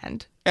my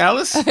brand.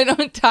 Alice? I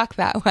don't talk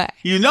that way.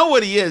 You know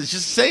what he is.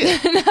 Just say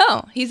it.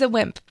 No, he's a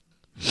wimp.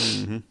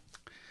 Mm-hmm.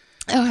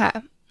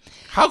 Okay.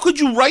 How could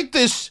you write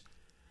this?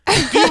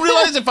 Do you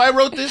realize if I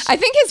wrote this? I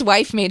think his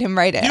wife made him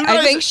write it.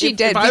 I think she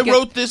did. If I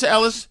wrote this,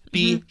 Alice,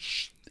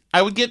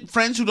 I would get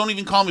friends who don't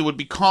even call me would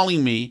be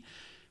calling me.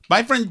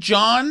 My friend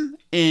John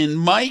and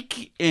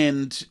Mike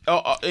and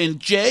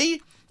Jay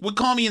would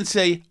call me and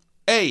say,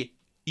 hey,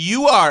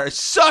 you are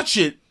such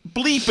a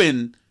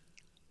bleeping...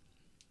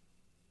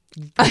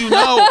 You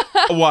know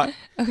what?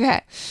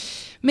 Okay.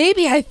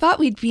 Maybe I thought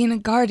we'd be in a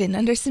garden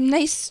under some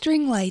nice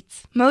string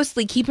lights,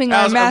 mostly keeping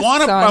our masks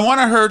on. I want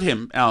to hurt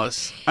him,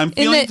 Alice. I'm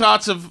feeling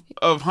thoughts of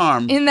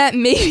harm. In that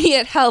maybe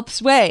it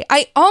helps way.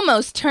 I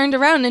almost turned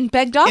around and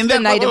begged off the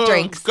night of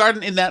drinks.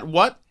 Garden in that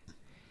what?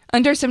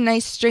 Under some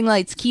nice string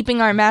lights,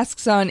 keeping our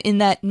masks on in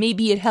that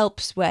maybe it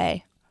helps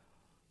way.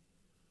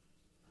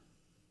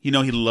 You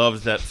know, he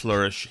loved that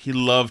flourish. He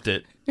loved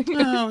it.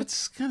 No,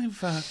 it's kind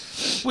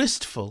of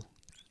wistful.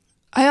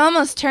 I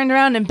almost turned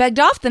around and begged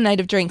off the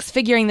night of drinks,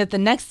 figuring that the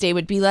next day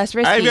would be less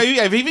risky.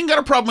 I've even got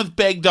a problem with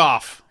begged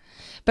off.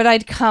 But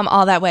I'd come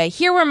all that way.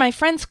 Here were my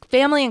friends,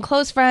 family, and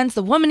close friends,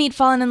 the woman he'd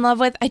fallen in love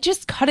with. I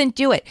just couldn't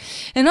do it.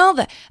 And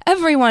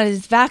everyone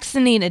is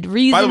vaccinated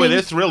reasoning. By the way,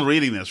 they're thrilled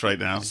reading this right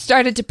now.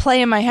 Started to play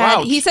in my head.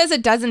 Wow. He says a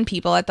dozen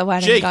people at the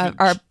wedding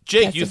are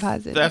tested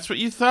positive. That's what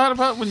you thought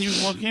about when you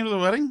came to the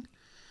wedding?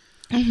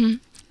 Mm-hmm.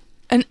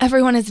 And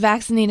everyone is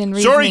vaccinated and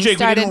reasoning. Sorry, Jake,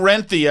 we didn't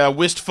rent the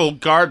wistful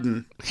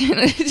garden.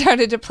 It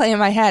started to play in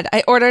my head.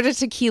 I ordered a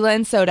tequila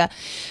and soda,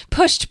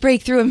 pushed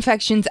breakthrough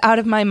infections out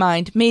of my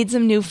mind, made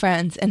some new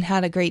friends, and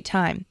had a great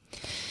time.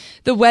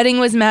 The wedding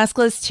was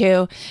maskless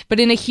too, but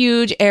in a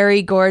huge,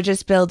 airy,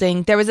 gorgeous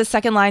building. There was a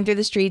second line through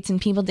the streets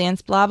and people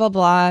danced, blah, blah,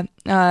 blah.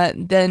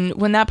 Then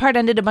when that part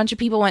ended, a bunch of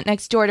people went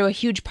next door to a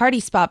huge party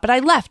spot, but I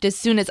left as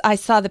soon as I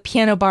saw the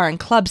piano bar and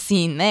club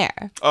scene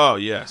there. Oh,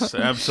 yes,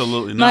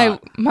 absolutely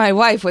not. My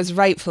wife was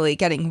rightfully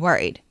getting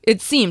worried.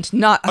 It seemed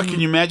not... can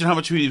you imagine how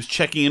much he was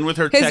checking in with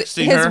her,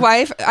 texting his her?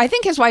 Wife, I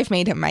think his wife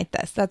made him write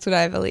this. That's what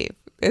I believe.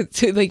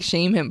 To like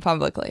shame him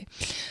publicly.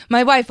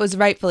 My wife was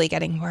rightfully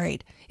getting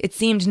worried. It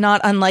seemed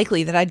not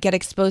unlikely that I'd get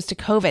exposed to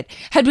COVID.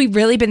 Had we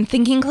really been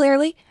thinking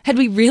clearly? Had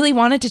we really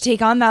wanted to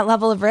take on that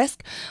level of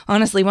risk?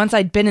 Honestly, once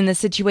I'd been in the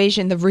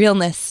situation, the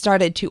realness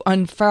started to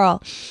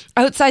unfurl.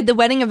 Outside the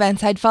wedding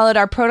events, I'd followed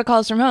our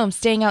protocols from home,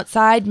 staying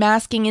outside,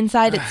 masking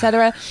inside,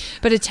 etc.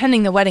 But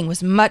attending the wedding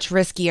was much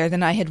riskier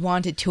than I had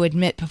wanted to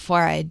admit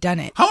before I had done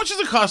it. How much does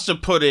it cost to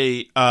put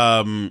a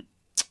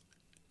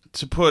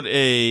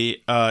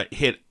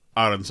hit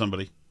out on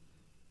somebody?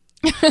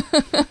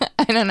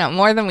 I don't know.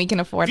 More than we can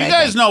afford. If you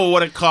guys know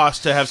what it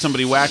costs to have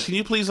somebody whacked, can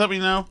you please let me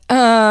know?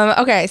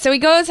 Okay, so he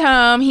goes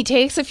home. He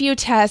takes a few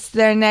tests.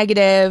 They're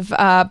negative.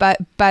 But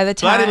by the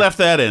time glad he left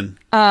that in.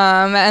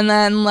 And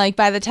then, like,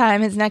 by the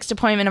time his next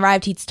appointment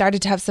arrived, he'd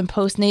started to have some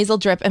post-nasal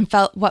drip and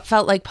felt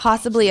like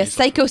possibly a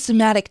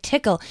psychosomatic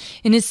tickle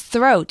in his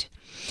throat.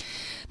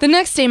 The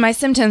next day, my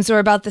symptoms were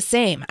about the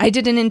same. I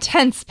did an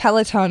intense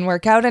Peloton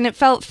workout, and it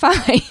felt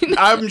fine.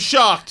 I'm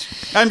shocked.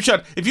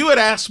 If you had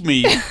asked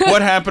me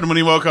what happened when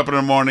he woke up in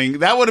the morning,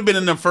 that would have been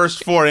in the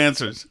first 4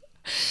 answers.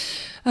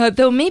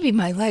 Though maybe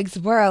my legs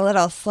were a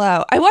little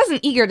slow. I wasn't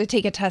eager to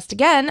take a test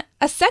again.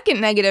 A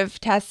second negative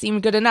test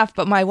seemed good enough,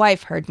 but my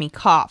wife heard me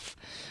cough.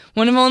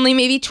 One of only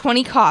maybe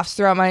 20 coughs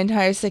throughout my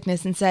entire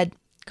sickness and said,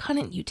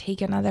 "Couldn't you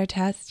take another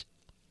test?"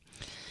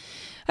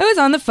 I was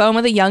on the phone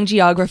with a young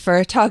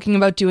geographer talking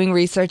about doing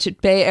research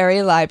at Bay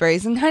Area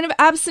libraries and kind of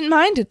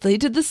absent-mindedly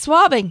did the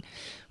swabbing.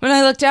 When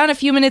I looked down a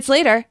few minutes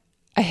later,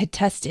 I had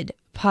tested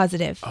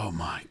positive. Oh,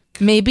 my God.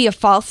 Maybe a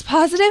false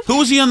positive? Who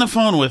was he on the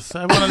phone with?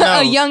 I want to know.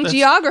 A young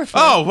geographer.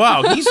 Oh,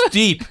 wow. He's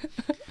deep.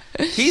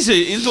 He's an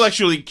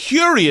intellectually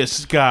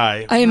curious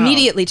guy. I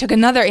immediately took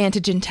another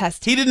antigen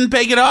test. He didn't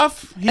beg it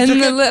off?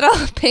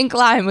 Little pink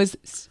line was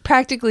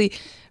practically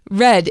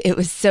red. It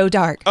was so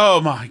dark. Oh,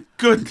 my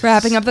goodness.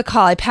 Wrapping up the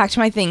call, I packed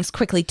my things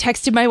quickly,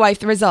 texted my wife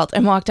the result,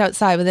 and walked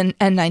outside with an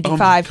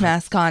N95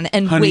 mask on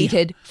and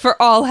waited for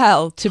all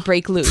hell to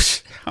break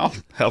loose. Oh,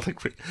 hell.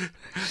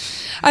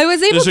 I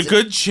was able There's a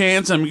good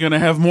chance I'm going to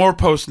have more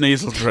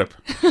post-nasal drip.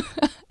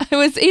 I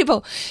was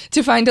able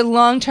to find a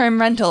long-term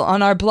rental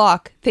on our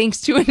block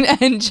thanks to an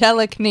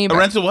angelic neighbor. A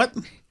rental what?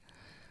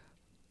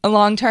 A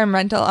long-term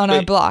rental on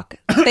our block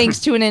thanks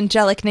to an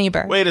angelic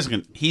neighbor. Wait a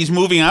second. He's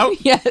moving out?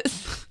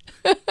 Yes.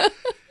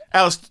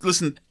 Alice,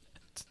 listen.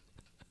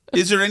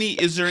 Is there any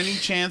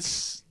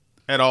chance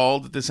at all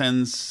that this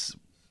ends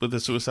with a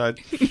suicide?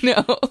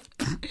 No.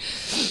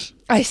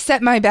 I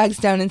set my bags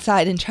down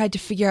inside and tried to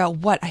figure out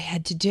what I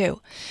had to do.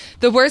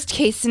 The worst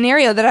case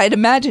scenario that I'd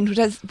imagined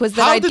was that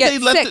I'd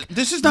get sick.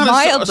 This is not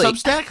mildly. a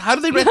Substack? How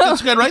did they let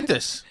this guy write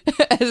this?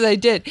 As I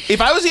did. If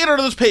I was the editor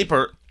of this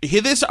paper,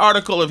 this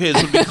article of his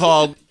would be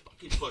called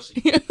 "Fucking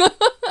Pussy."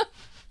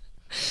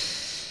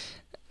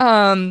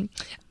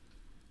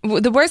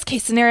 The worst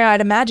case scenario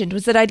I'd imagined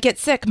was that I'd get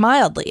sick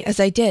mildly, as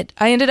I did.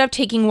 I ended up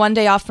taking 1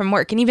 day off from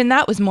work, and even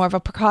that was more of a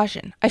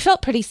precaution. I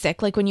felt pretty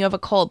sick, like when you have a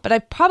cold, but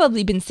I've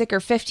probably been sicker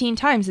 15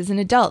 times as an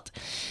adult.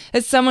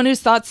 As someone who's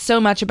thought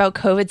so much about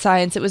COVID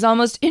science, it was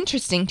almost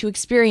interesting to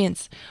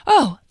experience.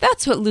 Oh,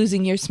 that's what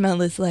losing your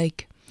smell is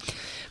like.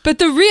 But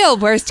the real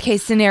worst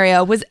case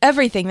scenario was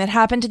everything that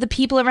happened to the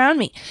people around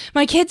me.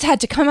 My kids had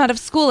to come out of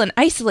school and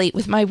isolate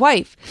with my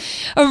wife.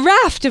 A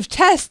raft of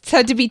tests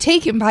had to be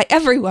taken by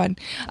everyone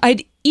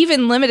I'd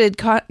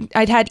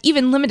had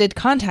even limited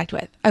contact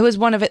with. I was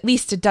one of at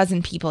least a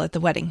dozen people at the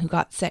wedding who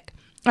got sick.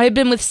 I had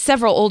been with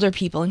several older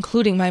people,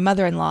 including my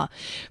mother-in-law.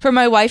 For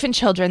my wife and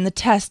children, the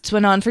tests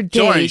went on for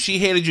days. Sorry, she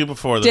hated you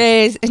before this.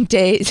 Days and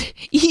days,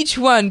 each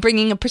one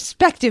bringing a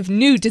prospective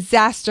new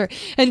disaster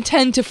and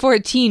 10 to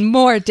 14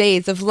 more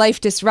days of life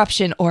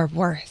disruption or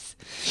worse.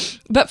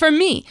 But for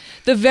me,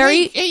 the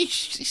very... Hey,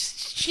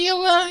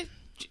 Sheila,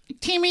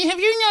 Timmy, have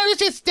you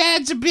noticed his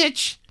dad's a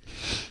bitch?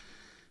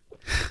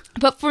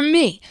 But for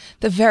me,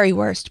 the very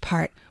worst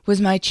part was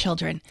my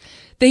children.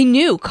 They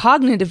knew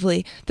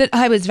cognitively that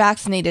I was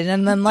vaccinated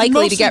and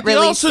unlikely to get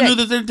really sick. They also knew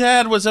that their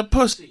dad was a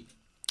pussy.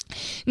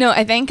 No,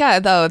 I think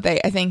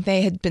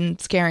they had been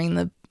scaring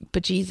the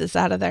bejesus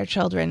out of their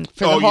children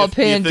for the whole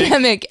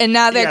pandemic, and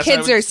now their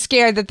kids are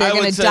scared that they're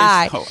going to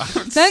die.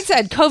 That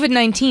said,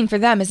 COVID-19 for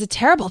them is a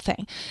terrible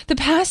thing. The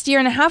past year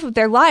and a half of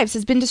their lives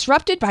has been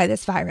disrupted by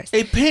this virus.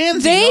 A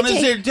pansy known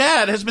as their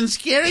dad has been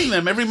scaring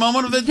them every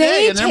moment of the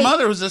day, and their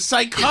mother, who's a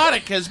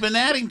psychotic, has been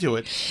adding to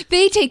it.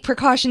 They take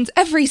precautions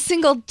every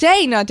single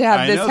day not to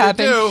have this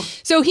happen. They do.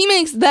 So he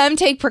makes them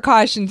take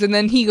precautions, and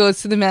then he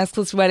goes to the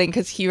maskless wedding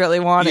because he really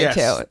wanted to.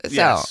 So.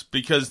 Yes,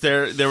 because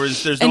there's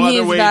no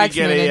other way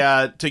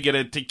to get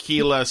a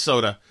tequila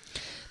soda.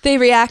 They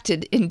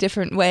reacted in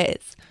different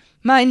ways.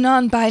 My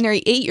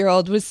non-binary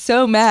 8-year-old was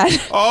so mad.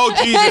 Oh,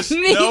 Jesus.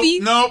 Maybe.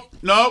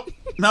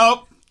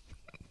 Nope.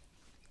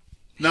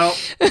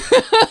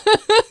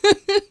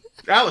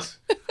 Alice,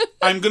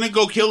 I'm going to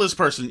go kill this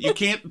person. You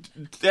can't...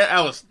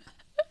 Alice.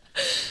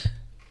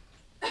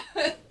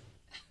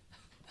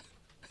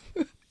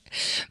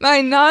 My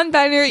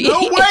non-binary... No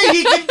way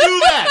he can do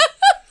that!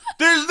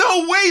 There's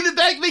no way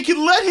that they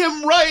can let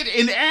him write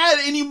and add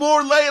any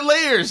more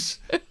layers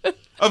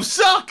of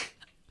suck.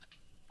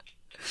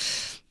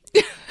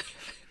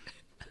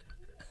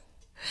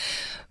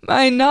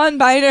 My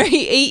non-binary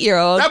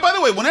 8-year-old. Now, by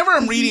the way, whenever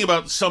I'm reading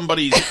about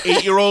somebody's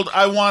 8-year-old,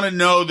 I want to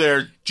know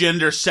their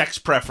gender sex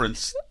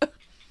preference.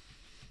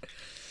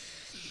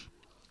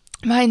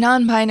 My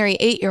non-binary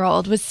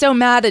 8-year-old was so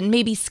mad and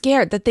maybe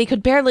scared that they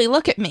could barely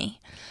look at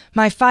me.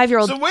 My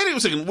 5-year-old... So wait a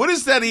second. What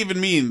does that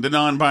even mean, the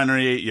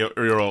non-binary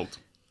 8-year-old?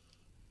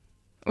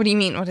 What do you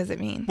mean? What does it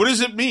mean? What does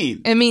it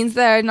mean? It means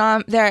their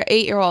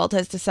 8-year-old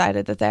has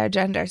decided that their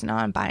gender is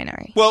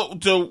non-binary. Well,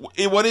 so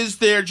what is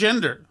their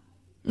gender?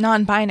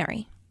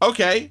 Non-binary.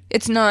 Okay.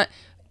 It's not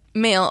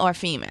male or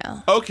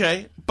female.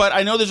 Okay. But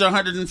I know there's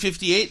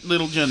 158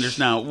 little genders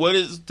now. What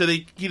is... Does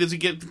he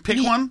get to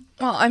pick one?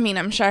 Well, I mean,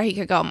 I'm sure he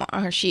could go more...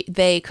 Or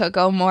they could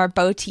go more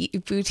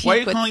boutique. Why are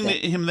you calling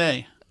him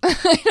they?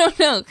 I don't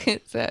know,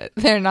 because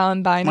they're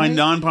non-binary. My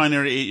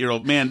non-binary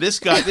 8-year-old. Man, this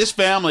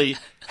family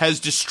has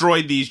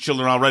destroyed these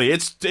children already.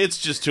 It's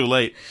just too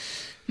late.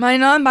 My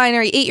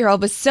non-binary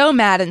 8-year-old was so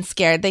mad and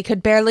scared they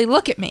could barely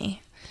look at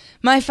me.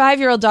 My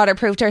 5-year-old daughter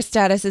proved her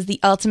status as the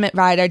ultimate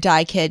ride or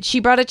die kid.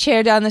 She brought a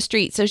chair down the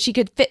street so she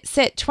could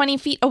sit 20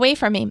 feet away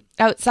from me,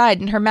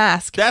 outside in her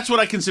mask. That's what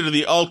I consider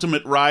the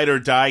ultimate ride or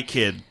die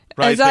kid.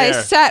 Right As there. I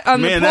sat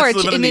on the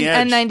porch in the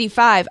an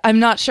N95, I'm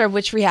not sure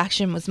which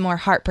reaction was more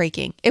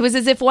heartbreaking. It was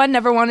as if one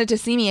never wanted to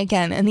see me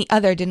again and the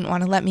other didn't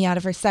want to let me out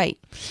of her sight.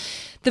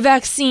 The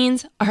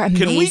vaccines are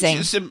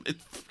amazing.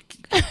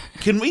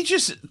 Can we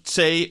just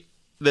say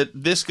that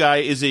this guy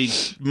is a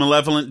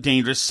malevolent,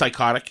 dangerous,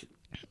 psychotic?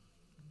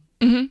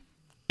 Mm-hmm.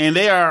 And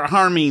they are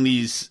harming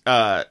these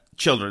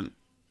children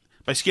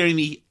by scaring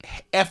the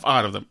F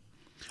out of them.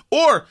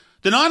 Or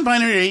the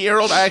non-binary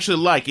 8-year-old I actually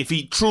like if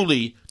he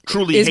truly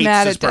is hates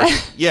mad this at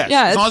person. Yes,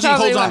 yeah, as long as he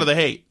holds on to the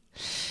hate.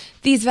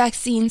 These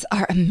vaccines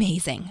are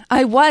amazing.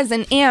 I was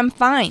and am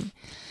fine.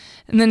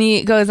 And then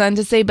he goes on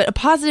to say, but a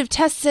positive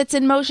test sets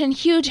in motion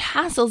huge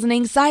hassles and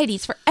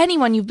anxieties for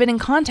anyone you've been in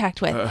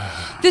contact with.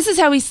 This is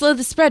how we slow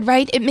the spread,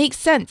 right? It makes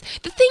sense.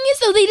 The thing is,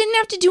 though, they didn't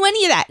have to do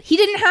any of that. He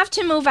didn't have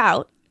to move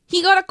out.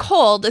 He got a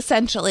cold,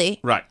 essentially.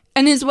 Right.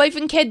 And his wife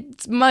and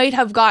kids might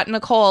have gotten a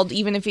cold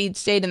even if he'd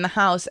stayed in the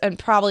house, and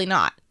probably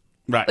not.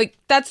 Right. Like,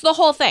 that's the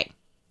whole thing.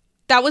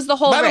 That was the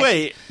whole By the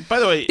way,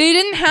 they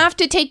didn't have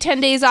to take 10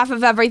 days off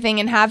of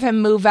everything and have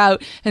him move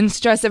out and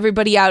stress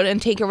everybody out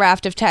and take a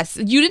raft of tests.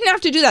 You didn't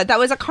have to do that. That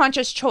was a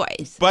conscious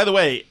choice. By the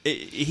way,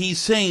 he's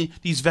saying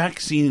these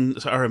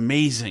vaccines are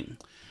amazing.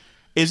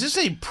 Is this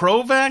a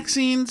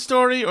pro-vaccine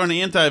story or an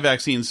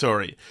anti-vaccine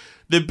story?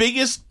 The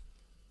biggest...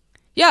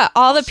 Yeah,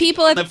 all the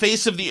people on the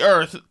face of the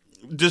earth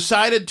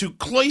decided to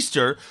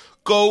cloister,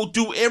 go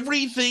do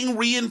everything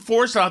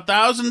reinforced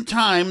 1,000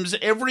 times,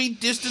 every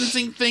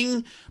distancing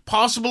thing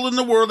possible in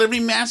the world, every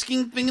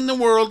masking thing in the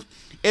world.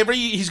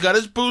 He's got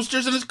his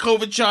boosters and his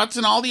COVID shots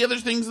and all the other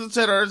things, et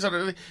cetera.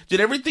 Did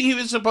everything he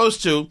was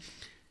supposed to,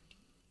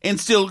 and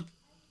still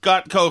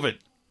got COVID.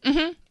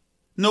 Mm-hmm.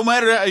 No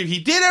matter he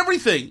did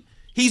everything,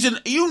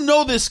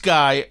 this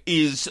guy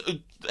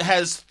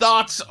has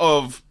thoughts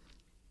of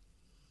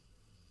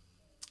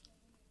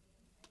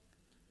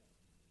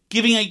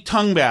giving a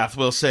tongue bath,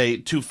 we'll say,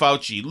 to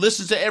Fauci.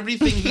 Listens to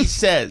everything he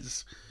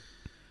says.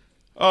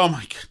 Oh my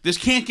God. This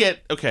can't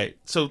get... Okay.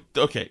 So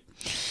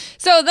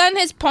then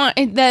his point,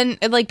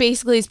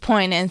 basically his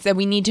point is that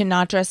we need to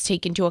not just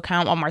take into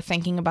account when we're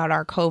thinking about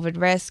our COVID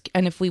risk.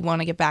 And if we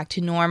want to get back to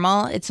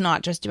normal, it's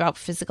not just about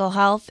physical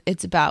health.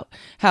 It's about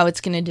how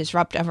it's going to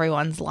disrupt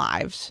everyone's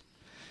lives.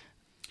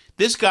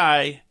 This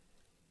guy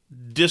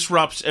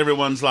disrupts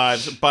everyone's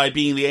lives by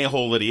being the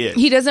a-hole that he is.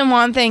 He doesn't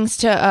want things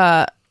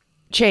to...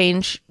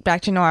 change back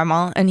to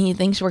normal, and he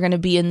thinks we're going to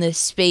be in this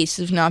space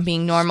of not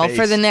being normal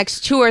for the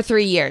next 2 or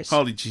 3 years.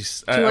 Holy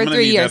jeez. 2 or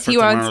 3 years. He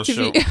wants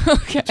to be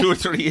okay. 2 or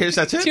 3 years,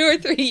 that's it? 2 or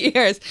 3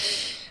 years.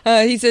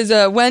 He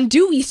says, when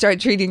do we start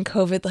treating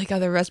COVID like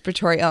other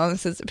respiratory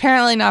illnesses?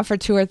 Apparently not for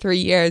 2 or 3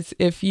 years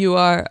if you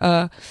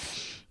are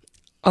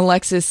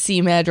Alexis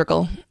C.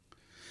 Madrigal.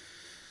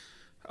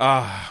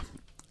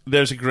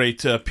 There's a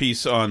great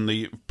piece on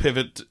the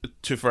pivot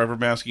to forever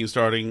masking is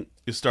starting.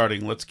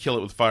 Let's Kill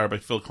It with Fire by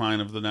Phil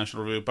Klein of the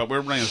National Review. But we're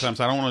running out of time,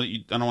 so I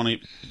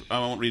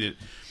won't read it.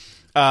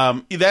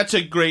 That's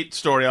a great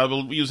story. I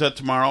will use that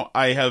tomorrow.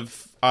 I'm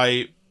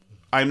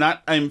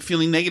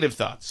feeling negative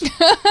thoughts.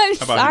 I'm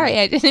sorry,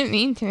 I didn't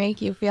mean to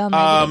make you feel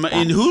negative.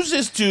 And who's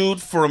this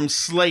dude from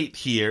Slate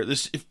here?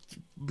 This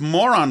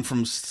moron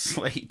from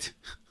Slate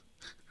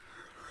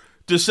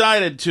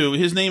decided to.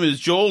 His name is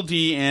Joel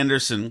D.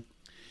 Anderson.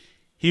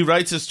 He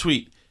writes this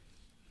tweet.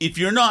 if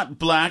you're not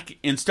black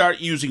and start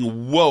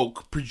using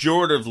woke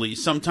pejoratively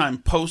sometime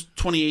post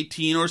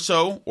 2018 or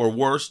so, or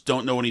worse,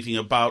 don't know anything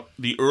about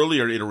the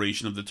earlier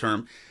iteration of the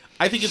term,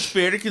 I think it's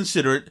fair to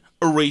consider it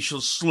a racial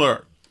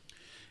slur.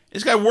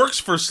 This guy works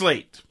for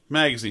Slate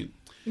magazine.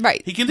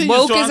 Right. He continues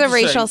woke on is a to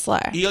racial say,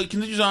 slur. He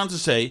continues on to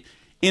say,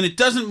 and it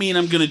doesn't mean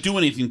I'm going to do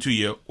anything to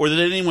you or that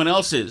anyone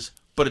else is,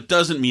 but it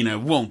doesn't mean I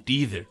won't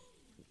either.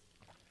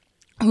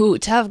 Ooh,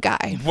 tough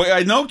guy.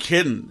 Boy, no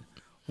kidding.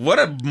 What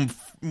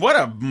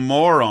a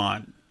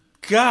moron.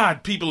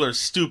 God, people are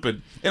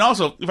stupid. And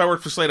also, if I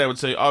worked for Slate, I would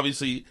say,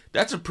 obviously,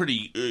 that's a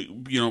pretty,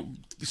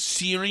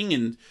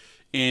 searing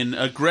and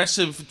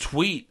aggressive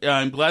tweet.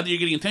 I'm glad that you're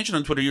getting attention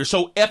on Twitter. You're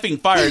so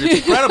effing fired.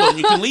 It's incredible. And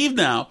you can leave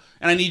now,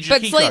 and I need your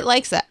But key Slate card.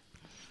 likes that.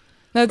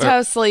 That's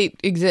how Slate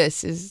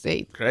exists. Is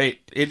they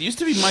Great. It used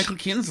to be Michael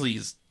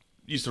Kinsley's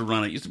used to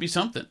run it. It used to be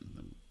something.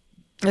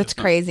 It's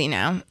crazy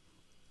now.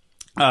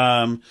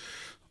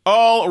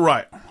 All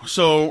right.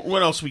 So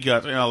what else we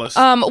got, Alice?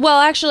 Well,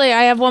 actually,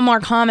 I have one more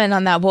comment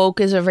on that woke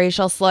is a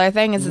racial slur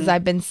thing. Is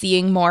I've been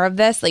seeing more of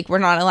this. Like, we're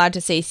not allowed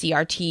to say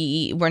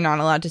CRT. We're not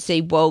allowed to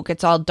say woke.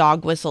 It's all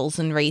dog whistles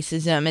and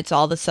racism. It's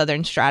all the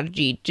Southern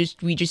strategy.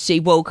 We just say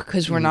woke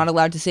because we're not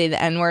allowed to say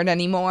the N-word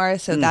anymore.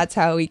 So that's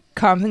how we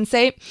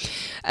compensate.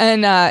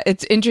 And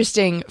it's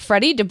interesting.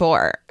 Freddie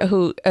DeBoer,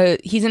 who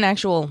he's an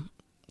actual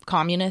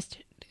communist.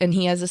 And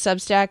he has a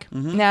Substack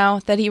now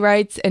that he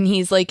writes, and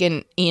he's like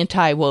an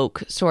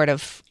anti-woke sort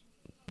of,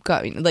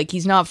 like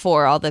he's not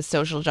for all this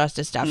social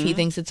justice stuff. He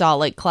thinks it's all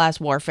like class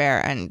warfare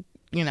and,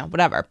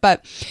 whatever.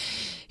 But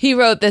he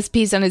wrote this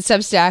piece on his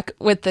Substack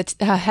with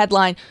the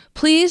headline,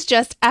 "Please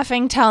just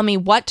effing tell me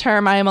what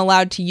term I am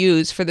allowed to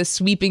use for the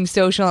sweeping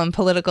social and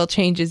political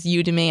changes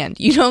you demand.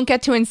 You don't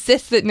get to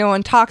insist that no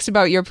one talks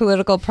about your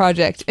political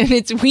project, and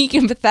it's weak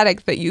and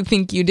pathetic that you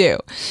think you do."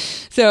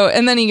 So,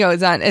 and then he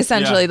goes on,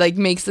 essentially, like,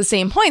 makes the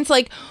same points.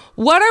 Like,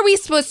 what are we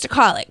supposed to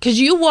call it? Because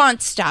you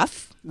want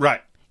stuff.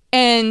 Right.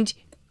 And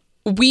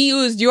we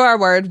used your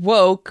word,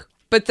 woke,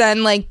 but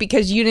then, like,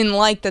 because you didn't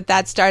like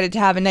that started to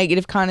have a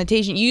negative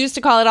connotation. You used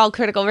to call it all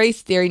critical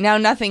race theory. Now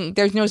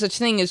there's no such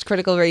thing as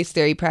critical race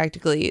theory,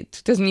 practically.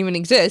 It doesn't even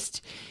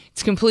exist.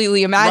 It's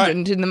completely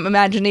imagined in the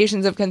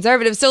imaginations of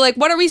conservatives. So, like,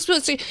 what are we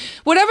supposed to...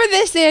 Whatever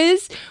this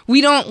is,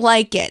 we don't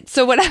like it.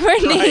 So whatever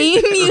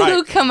name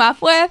you come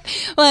up with,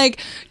 like,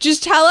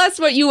 just tell us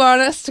what you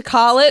want us to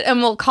call it, and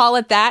we'll call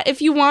it that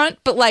if you want.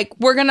 But, like,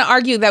 we're going to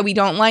argue that we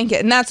don't like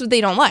it. And that's what they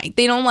don't like.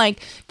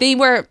 They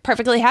were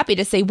perfectly happy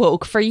to say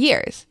woke for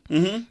years.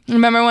 Mm-hmm.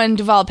 Remember when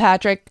Deval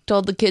Patrick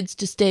told the kids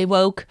to stay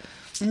woke?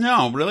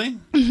 No, really?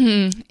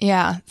 Mm-hmm.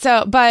 Yeah.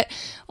 So, but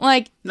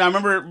like, no, I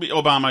remember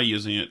Obama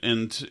using it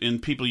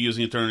and people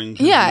using it during.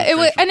 Yeah,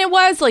 it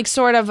was like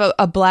sort of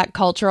a black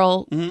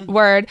cultural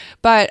word,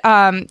 but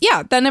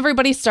then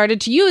everybody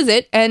started to use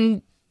it,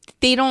 and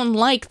they don't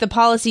like the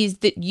policies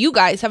that you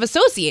guys have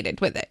associated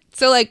with it.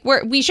 So, like,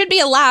 we should be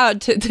allowed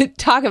to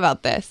talk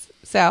about this.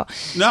 So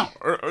no,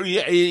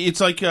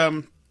 it's like.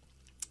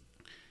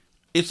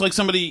 It's like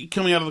somebody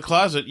coming out of the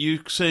closet,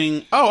 you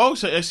saying, oh,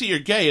 so I see you're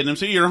gay, and them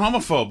saying you're a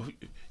homophobe.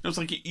 It's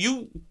like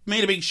you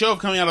made a big show of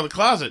coming out of the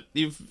closet.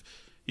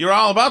 You're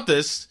all about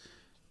this,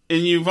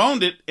 and you've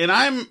owned it, and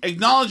I'm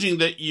acknowledging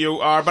that you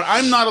are, but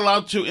I'm not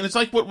allowed to. And it's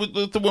like what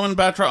the woman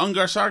Batra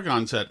Ungar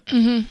Sargon said.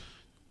 Mm-hmm.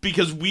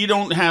 Because we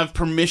don't have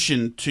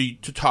permission to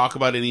talk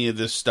about any of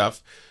this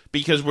stuff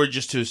because we're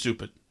just too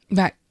stupid.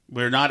 Right.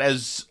 We're not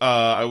as,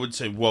 I would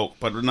say, woke,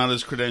 but we're not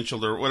as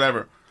credentialed or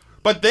whatever.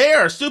 But they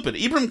are stupid.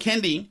 Ibram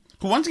Kendi,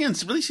 who once again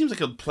really seems like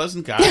a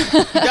pleasant guy,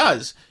 he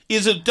does,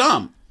 is a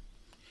dumb.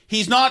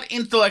 He's not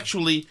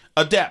intellectually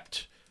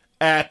adept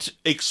at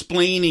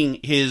explaining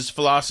his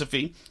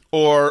philosophy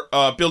or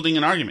building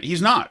an argument.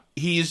 He's not.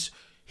 He's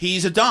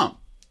a dumb.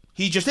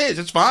 He just is.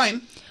 It's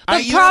fine.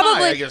 But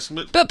I guess.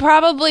 But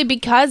probably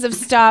because of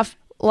stuff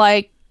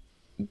like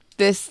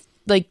this,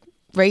 like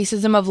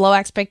racism of low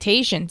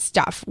expectation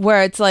stuff,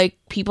 where it's like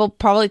people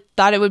probably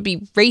thought it would be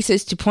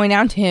racist to point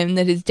out to him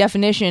that his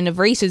definition of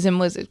racism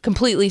was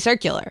completely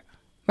circular.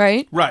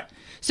 Right? Right.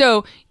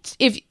 So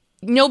if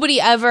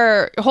nobody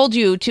ever holds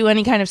you to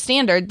any kind of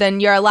standard, then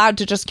you're allowed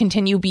to just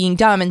continue being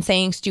dumb and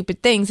saying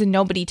stupid things and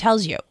nobody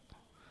tells you.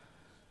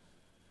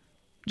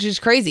 Which is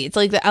crazy. It's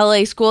like the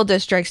LA school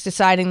districts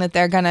deciding that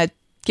they're going to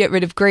get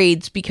rid of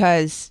grades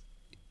because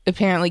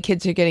apparently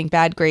kids are getting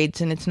bad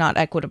grades and it's not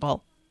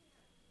equitable.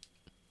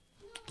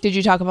 Did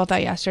you talk about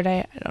that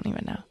yesterday? I don't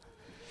even know.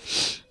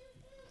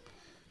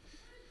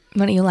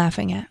 What are you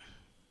laughing at?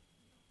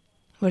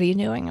 What are you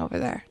doing over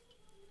there?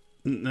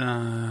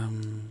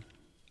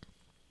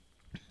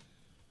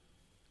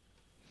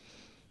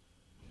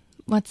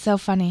 What's so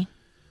funny?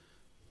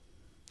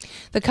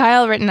 The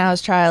Kyle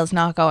Rittenhouse trial is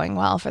not going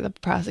well for the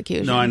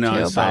prosecution. No, I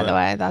know. Too, by the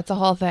way, that's a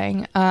whole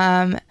thing.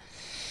 I'm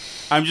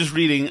just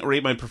reading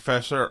Rate My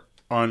Professor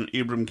on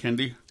Ibram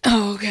Kendi.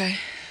 Oh, okay.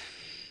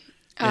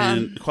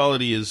 And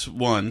quality is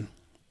 1.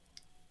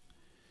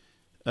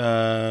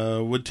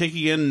 Would take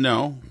again?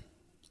 No.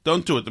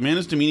 Don't do it. The man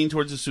is demeaning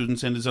towards his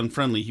students and is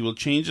unfriendly. He will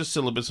change his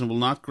syllabus and will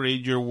not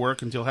grade your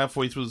work until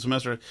halfway through the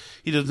semester.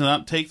 He does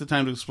not take the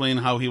time to explain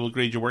how he will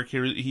grade your work.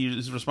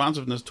 His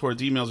responsiveness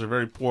towards emails are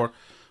very poor.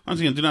 Once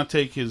again, do not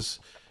take his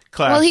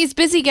class. Well, he's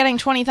busy getting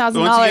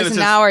 $20,000 an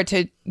hour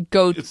to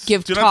go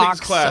give do talks. not take his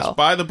class. So.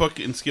 Buy the book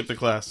and skip the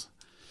class.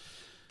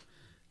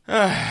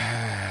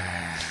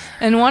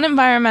 And one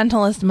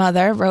environmentalist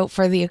mother wrote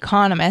for The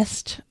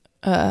Economist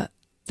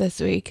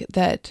this week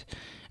that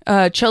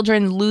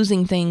children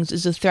losing things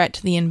is a threat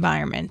to the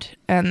environment,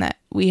 and that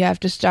we have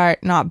to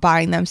start not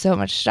buying them so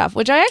much stuff,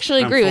 which I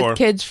actually agree with.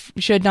 Kids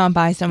should not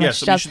buy so much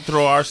stuff. Yes, we should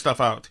throw our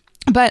stuff out.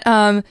 But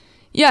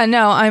yeah,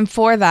 no, I'm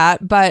for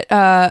that.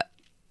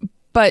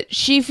 But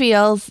she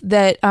feels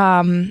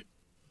that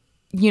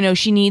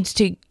she needs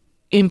to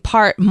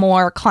impart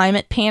more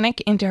climate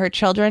panic into her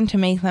children to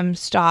make them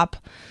stop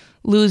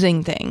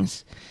losing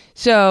things.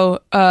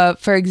 So,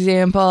 for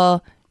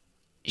example,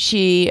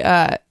 she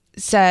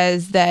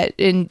says that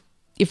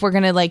if we're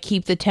going to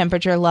keep the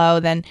temperature low,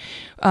 then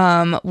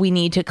we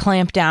need to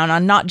clamp down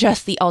on not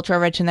just the ultra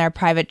rich and their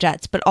private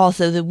jets, but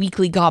also the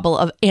weekly gobble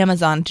of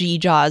Amazon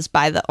G-Jaws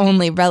by the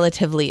only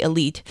relatively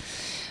elite.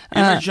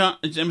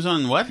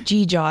 Amazon what?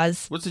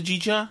 G-Jaws. What's a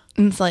G-Jaw?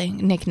 It's like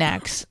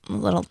knickknacks,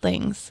 little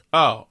things.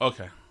 Oh,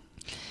 okay.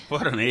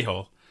 What an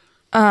a-hole.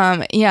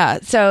 Yeah,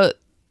 so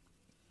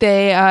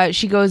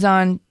she goes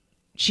on.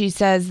 She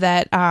says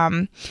that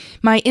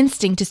my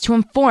instinct is to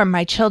inform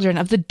my children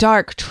of the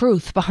dark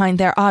truth behind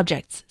their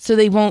objects so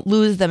they won't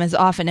lose them as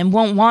often and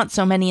won't want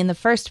so many in the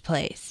first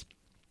place.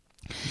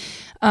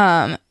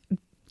 And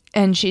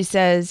she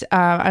says,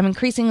 I'm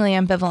increasingly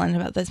ambivalent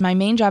about this. My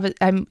main job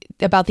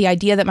about the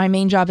idea that my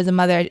main job as a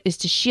mother is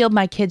to shield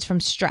my kids from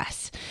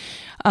stress.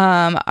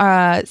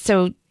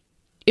 So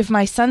if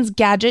my son's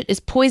gadget is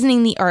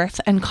poisoning the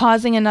earth and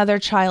causing another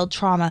child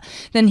trauma,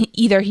 then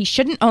either he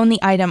shouldn't own the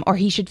item or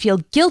he should feel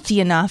guilty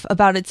enough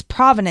about its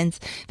provenance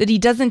that he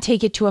doesn't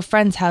take it to a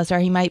friend's house or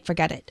he might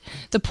forget it.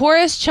 The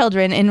poorest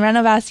children in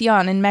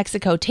Renovacion in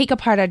Mexico take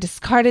apart our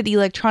discarded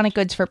electronic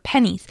goods for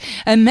pennies,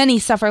 and many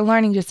suffer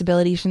learning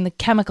disabilities from the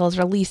chemicals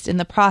released in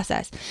the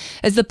process.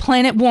 As the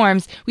planet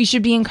warms, we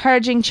should be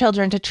encouraging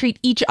children to treat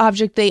each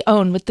object they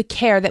own with the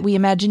care that we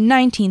imagine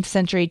 19th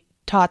century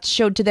tots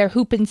showed to their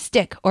hoop and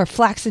stick or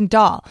flaxen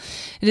doll.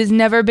 It has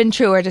never been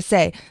truer to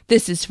say,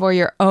 this is for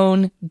your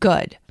own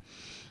good.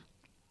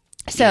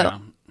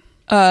 So,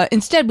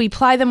 instead, we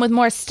ply them with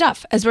more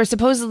stuff, as we're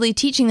supposedly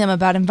teaching them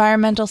about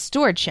environmental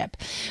stewardship.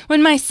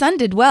 When my son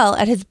did well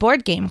at his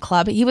board game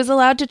club, he was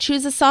allowed to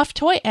choose a soft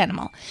toy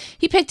animal.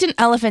 He picked an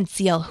elephant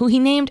seal, who he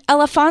named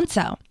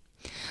Elefanso.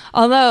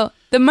 Although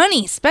the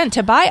money spent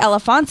to buy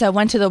Elefanso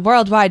went to the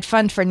Worldwide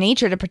Fund for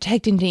Nature to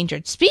protect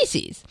endangered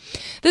species.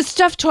 The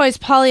stuffed toy's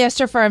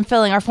polyester fur and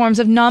filling are forms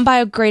of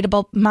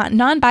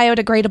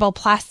non-biodegradable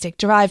plastic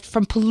derived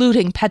from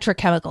polluting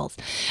petrochemicals.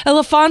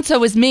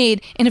 Elefanso was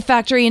made in a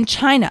factory in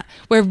China,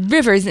 where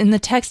rivers in the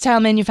textile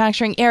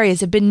manufacturing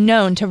areas have been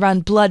known to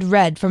run blood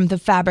red from the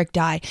fabric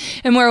dye,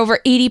 and where over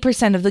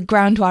 80% of the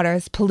groundwater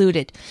is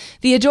polluted.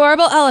 The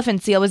adorable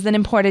elephant seal was then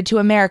imported to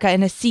America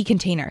in a sea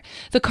container.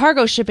 The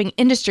cargo shipping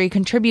industry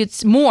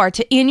contributes more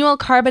to annual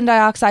carbon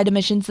dioxide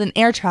emissions than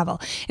air travel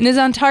and is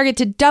on target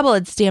to double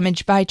its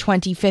damage by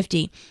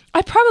 2050.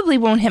 I probably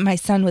won't hit my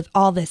son with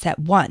all this at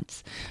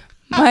once.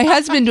 My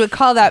husband would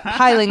call that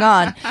piling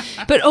on.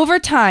 But over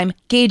time,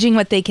 gauging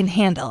what they can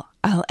handle,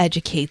 I'll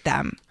educate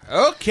them.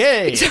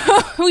 Okay. So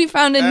we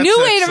found a new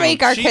way to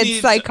make our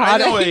kids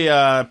psychotic. I know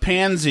a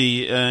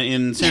pansy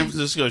in San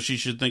Francisco she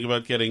should think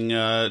about getting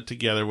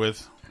together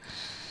with.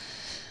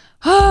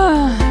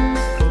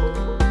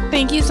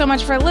 Thank you so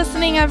much for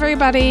listening,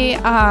 everybody.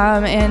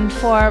 And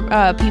for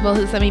people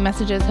who send me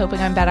messages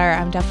hoping I'm better,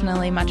 I'm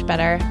definitely much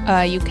better.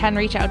 You can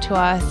reach out to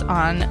us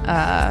on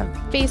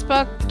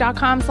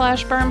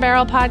Facebook.com/Burn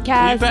Barrel Podcast.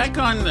 Are you back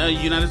on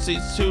United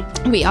States Tube?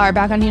 We are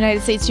back on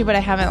United States Tube, but I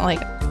haven't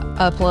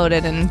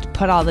uploaded and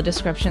put all the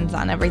descriptions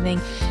on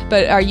everything.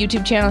 But our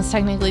YouTube channel is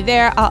technically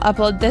there. I'll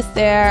upload this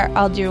there.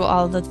 I'll do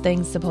all the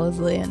things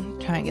supposedly and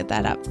try and get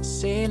that up.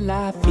 C'est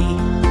la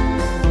vie.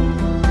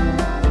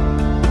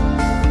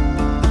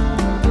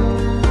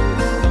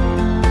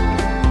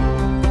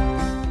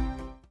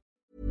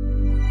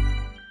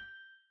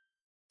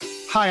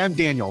 Hi, I'm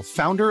Daniel,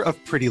 founder of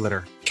Pretty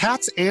Litter.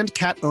 Cats and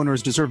cat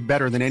owners deserve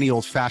better than any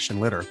old-fashioned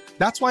litter.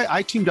 That's why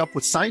I teamed up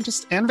with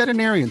scientists and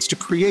veterinarians to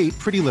create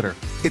Pretty Litter.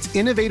 Its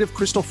innovative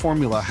crystal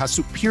formula has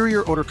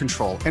superior odor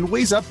control and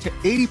weighs up to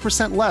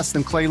 80% less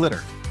than clay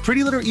litter.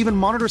 Pretty Litter even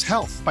monitors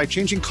health by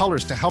changing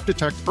colors to help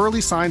detect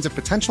early signs of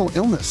potential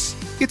illness.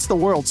 It's the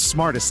world's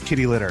smartest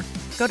kitty litter.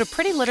 Go to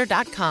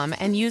prettylitter.com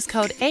and use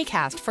code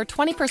ACAST for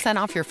 20%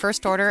 off your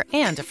first order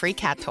and a free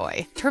cat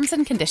toy. Terms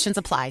and conditions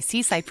apply.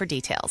 See site for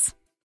details.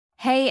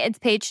 Hey, it's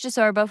Paige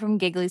DeSorbo from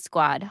Giggly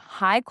Squad.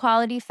 High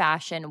quality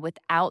fashion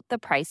without the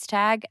price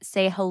tag.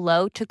 Say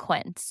hello to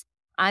Quince.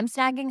 I'm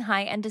snagging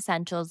high-end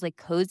essentials like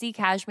cozy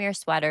cashmere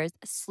sweaters,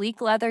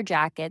 sleek leather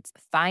jackets,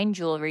 fine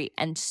jewelry,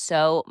 and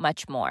so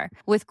much more.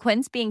 With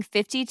Quince being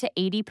 50 to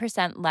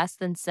 80% less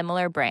than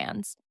similar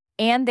brands.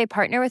 And they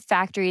partner with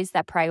factories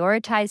that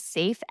prioritize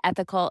safe,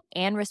 ethical,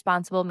 and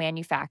responsible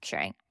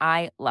manufacturing.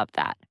 I love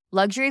that.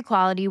 Luxury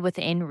quality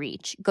within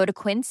reach. Go to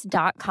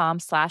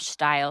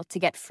quince.com/style to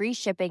get free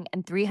shipping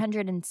and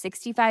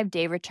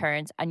 365-day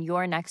returns on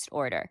your next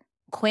order.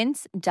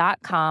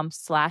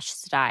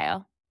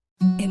 Quince.com/style.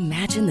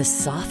 Imagine the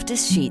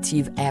softest sheets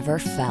you've ever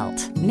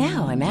felt.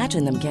 Now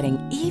imagine them getting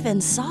even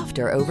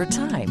softer over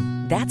time.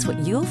 That's what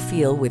you'll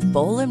feel with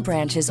Boll &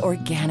 Branch's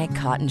organic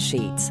cotton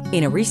sheets.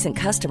 In a recent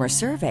customer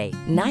survey,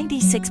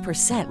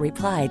 96%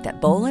 replied that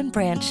Boll &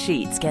 Branch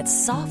sheets get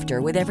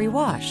softer with every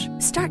wash.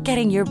 Start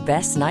getting your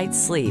best night's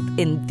sleep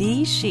in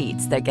these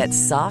sheets that get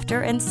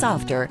softer and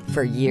softer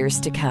for years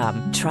to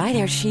come. Try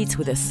their sheets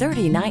with a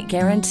 30-night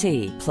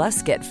guarantee.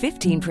 Plus, get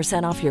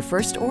 15% off your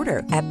first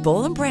order at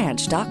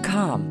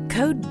bollandbranch.com.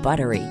 Code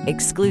BUTTERY.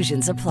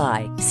 Exclusions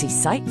apply. See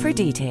site for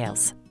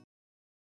details.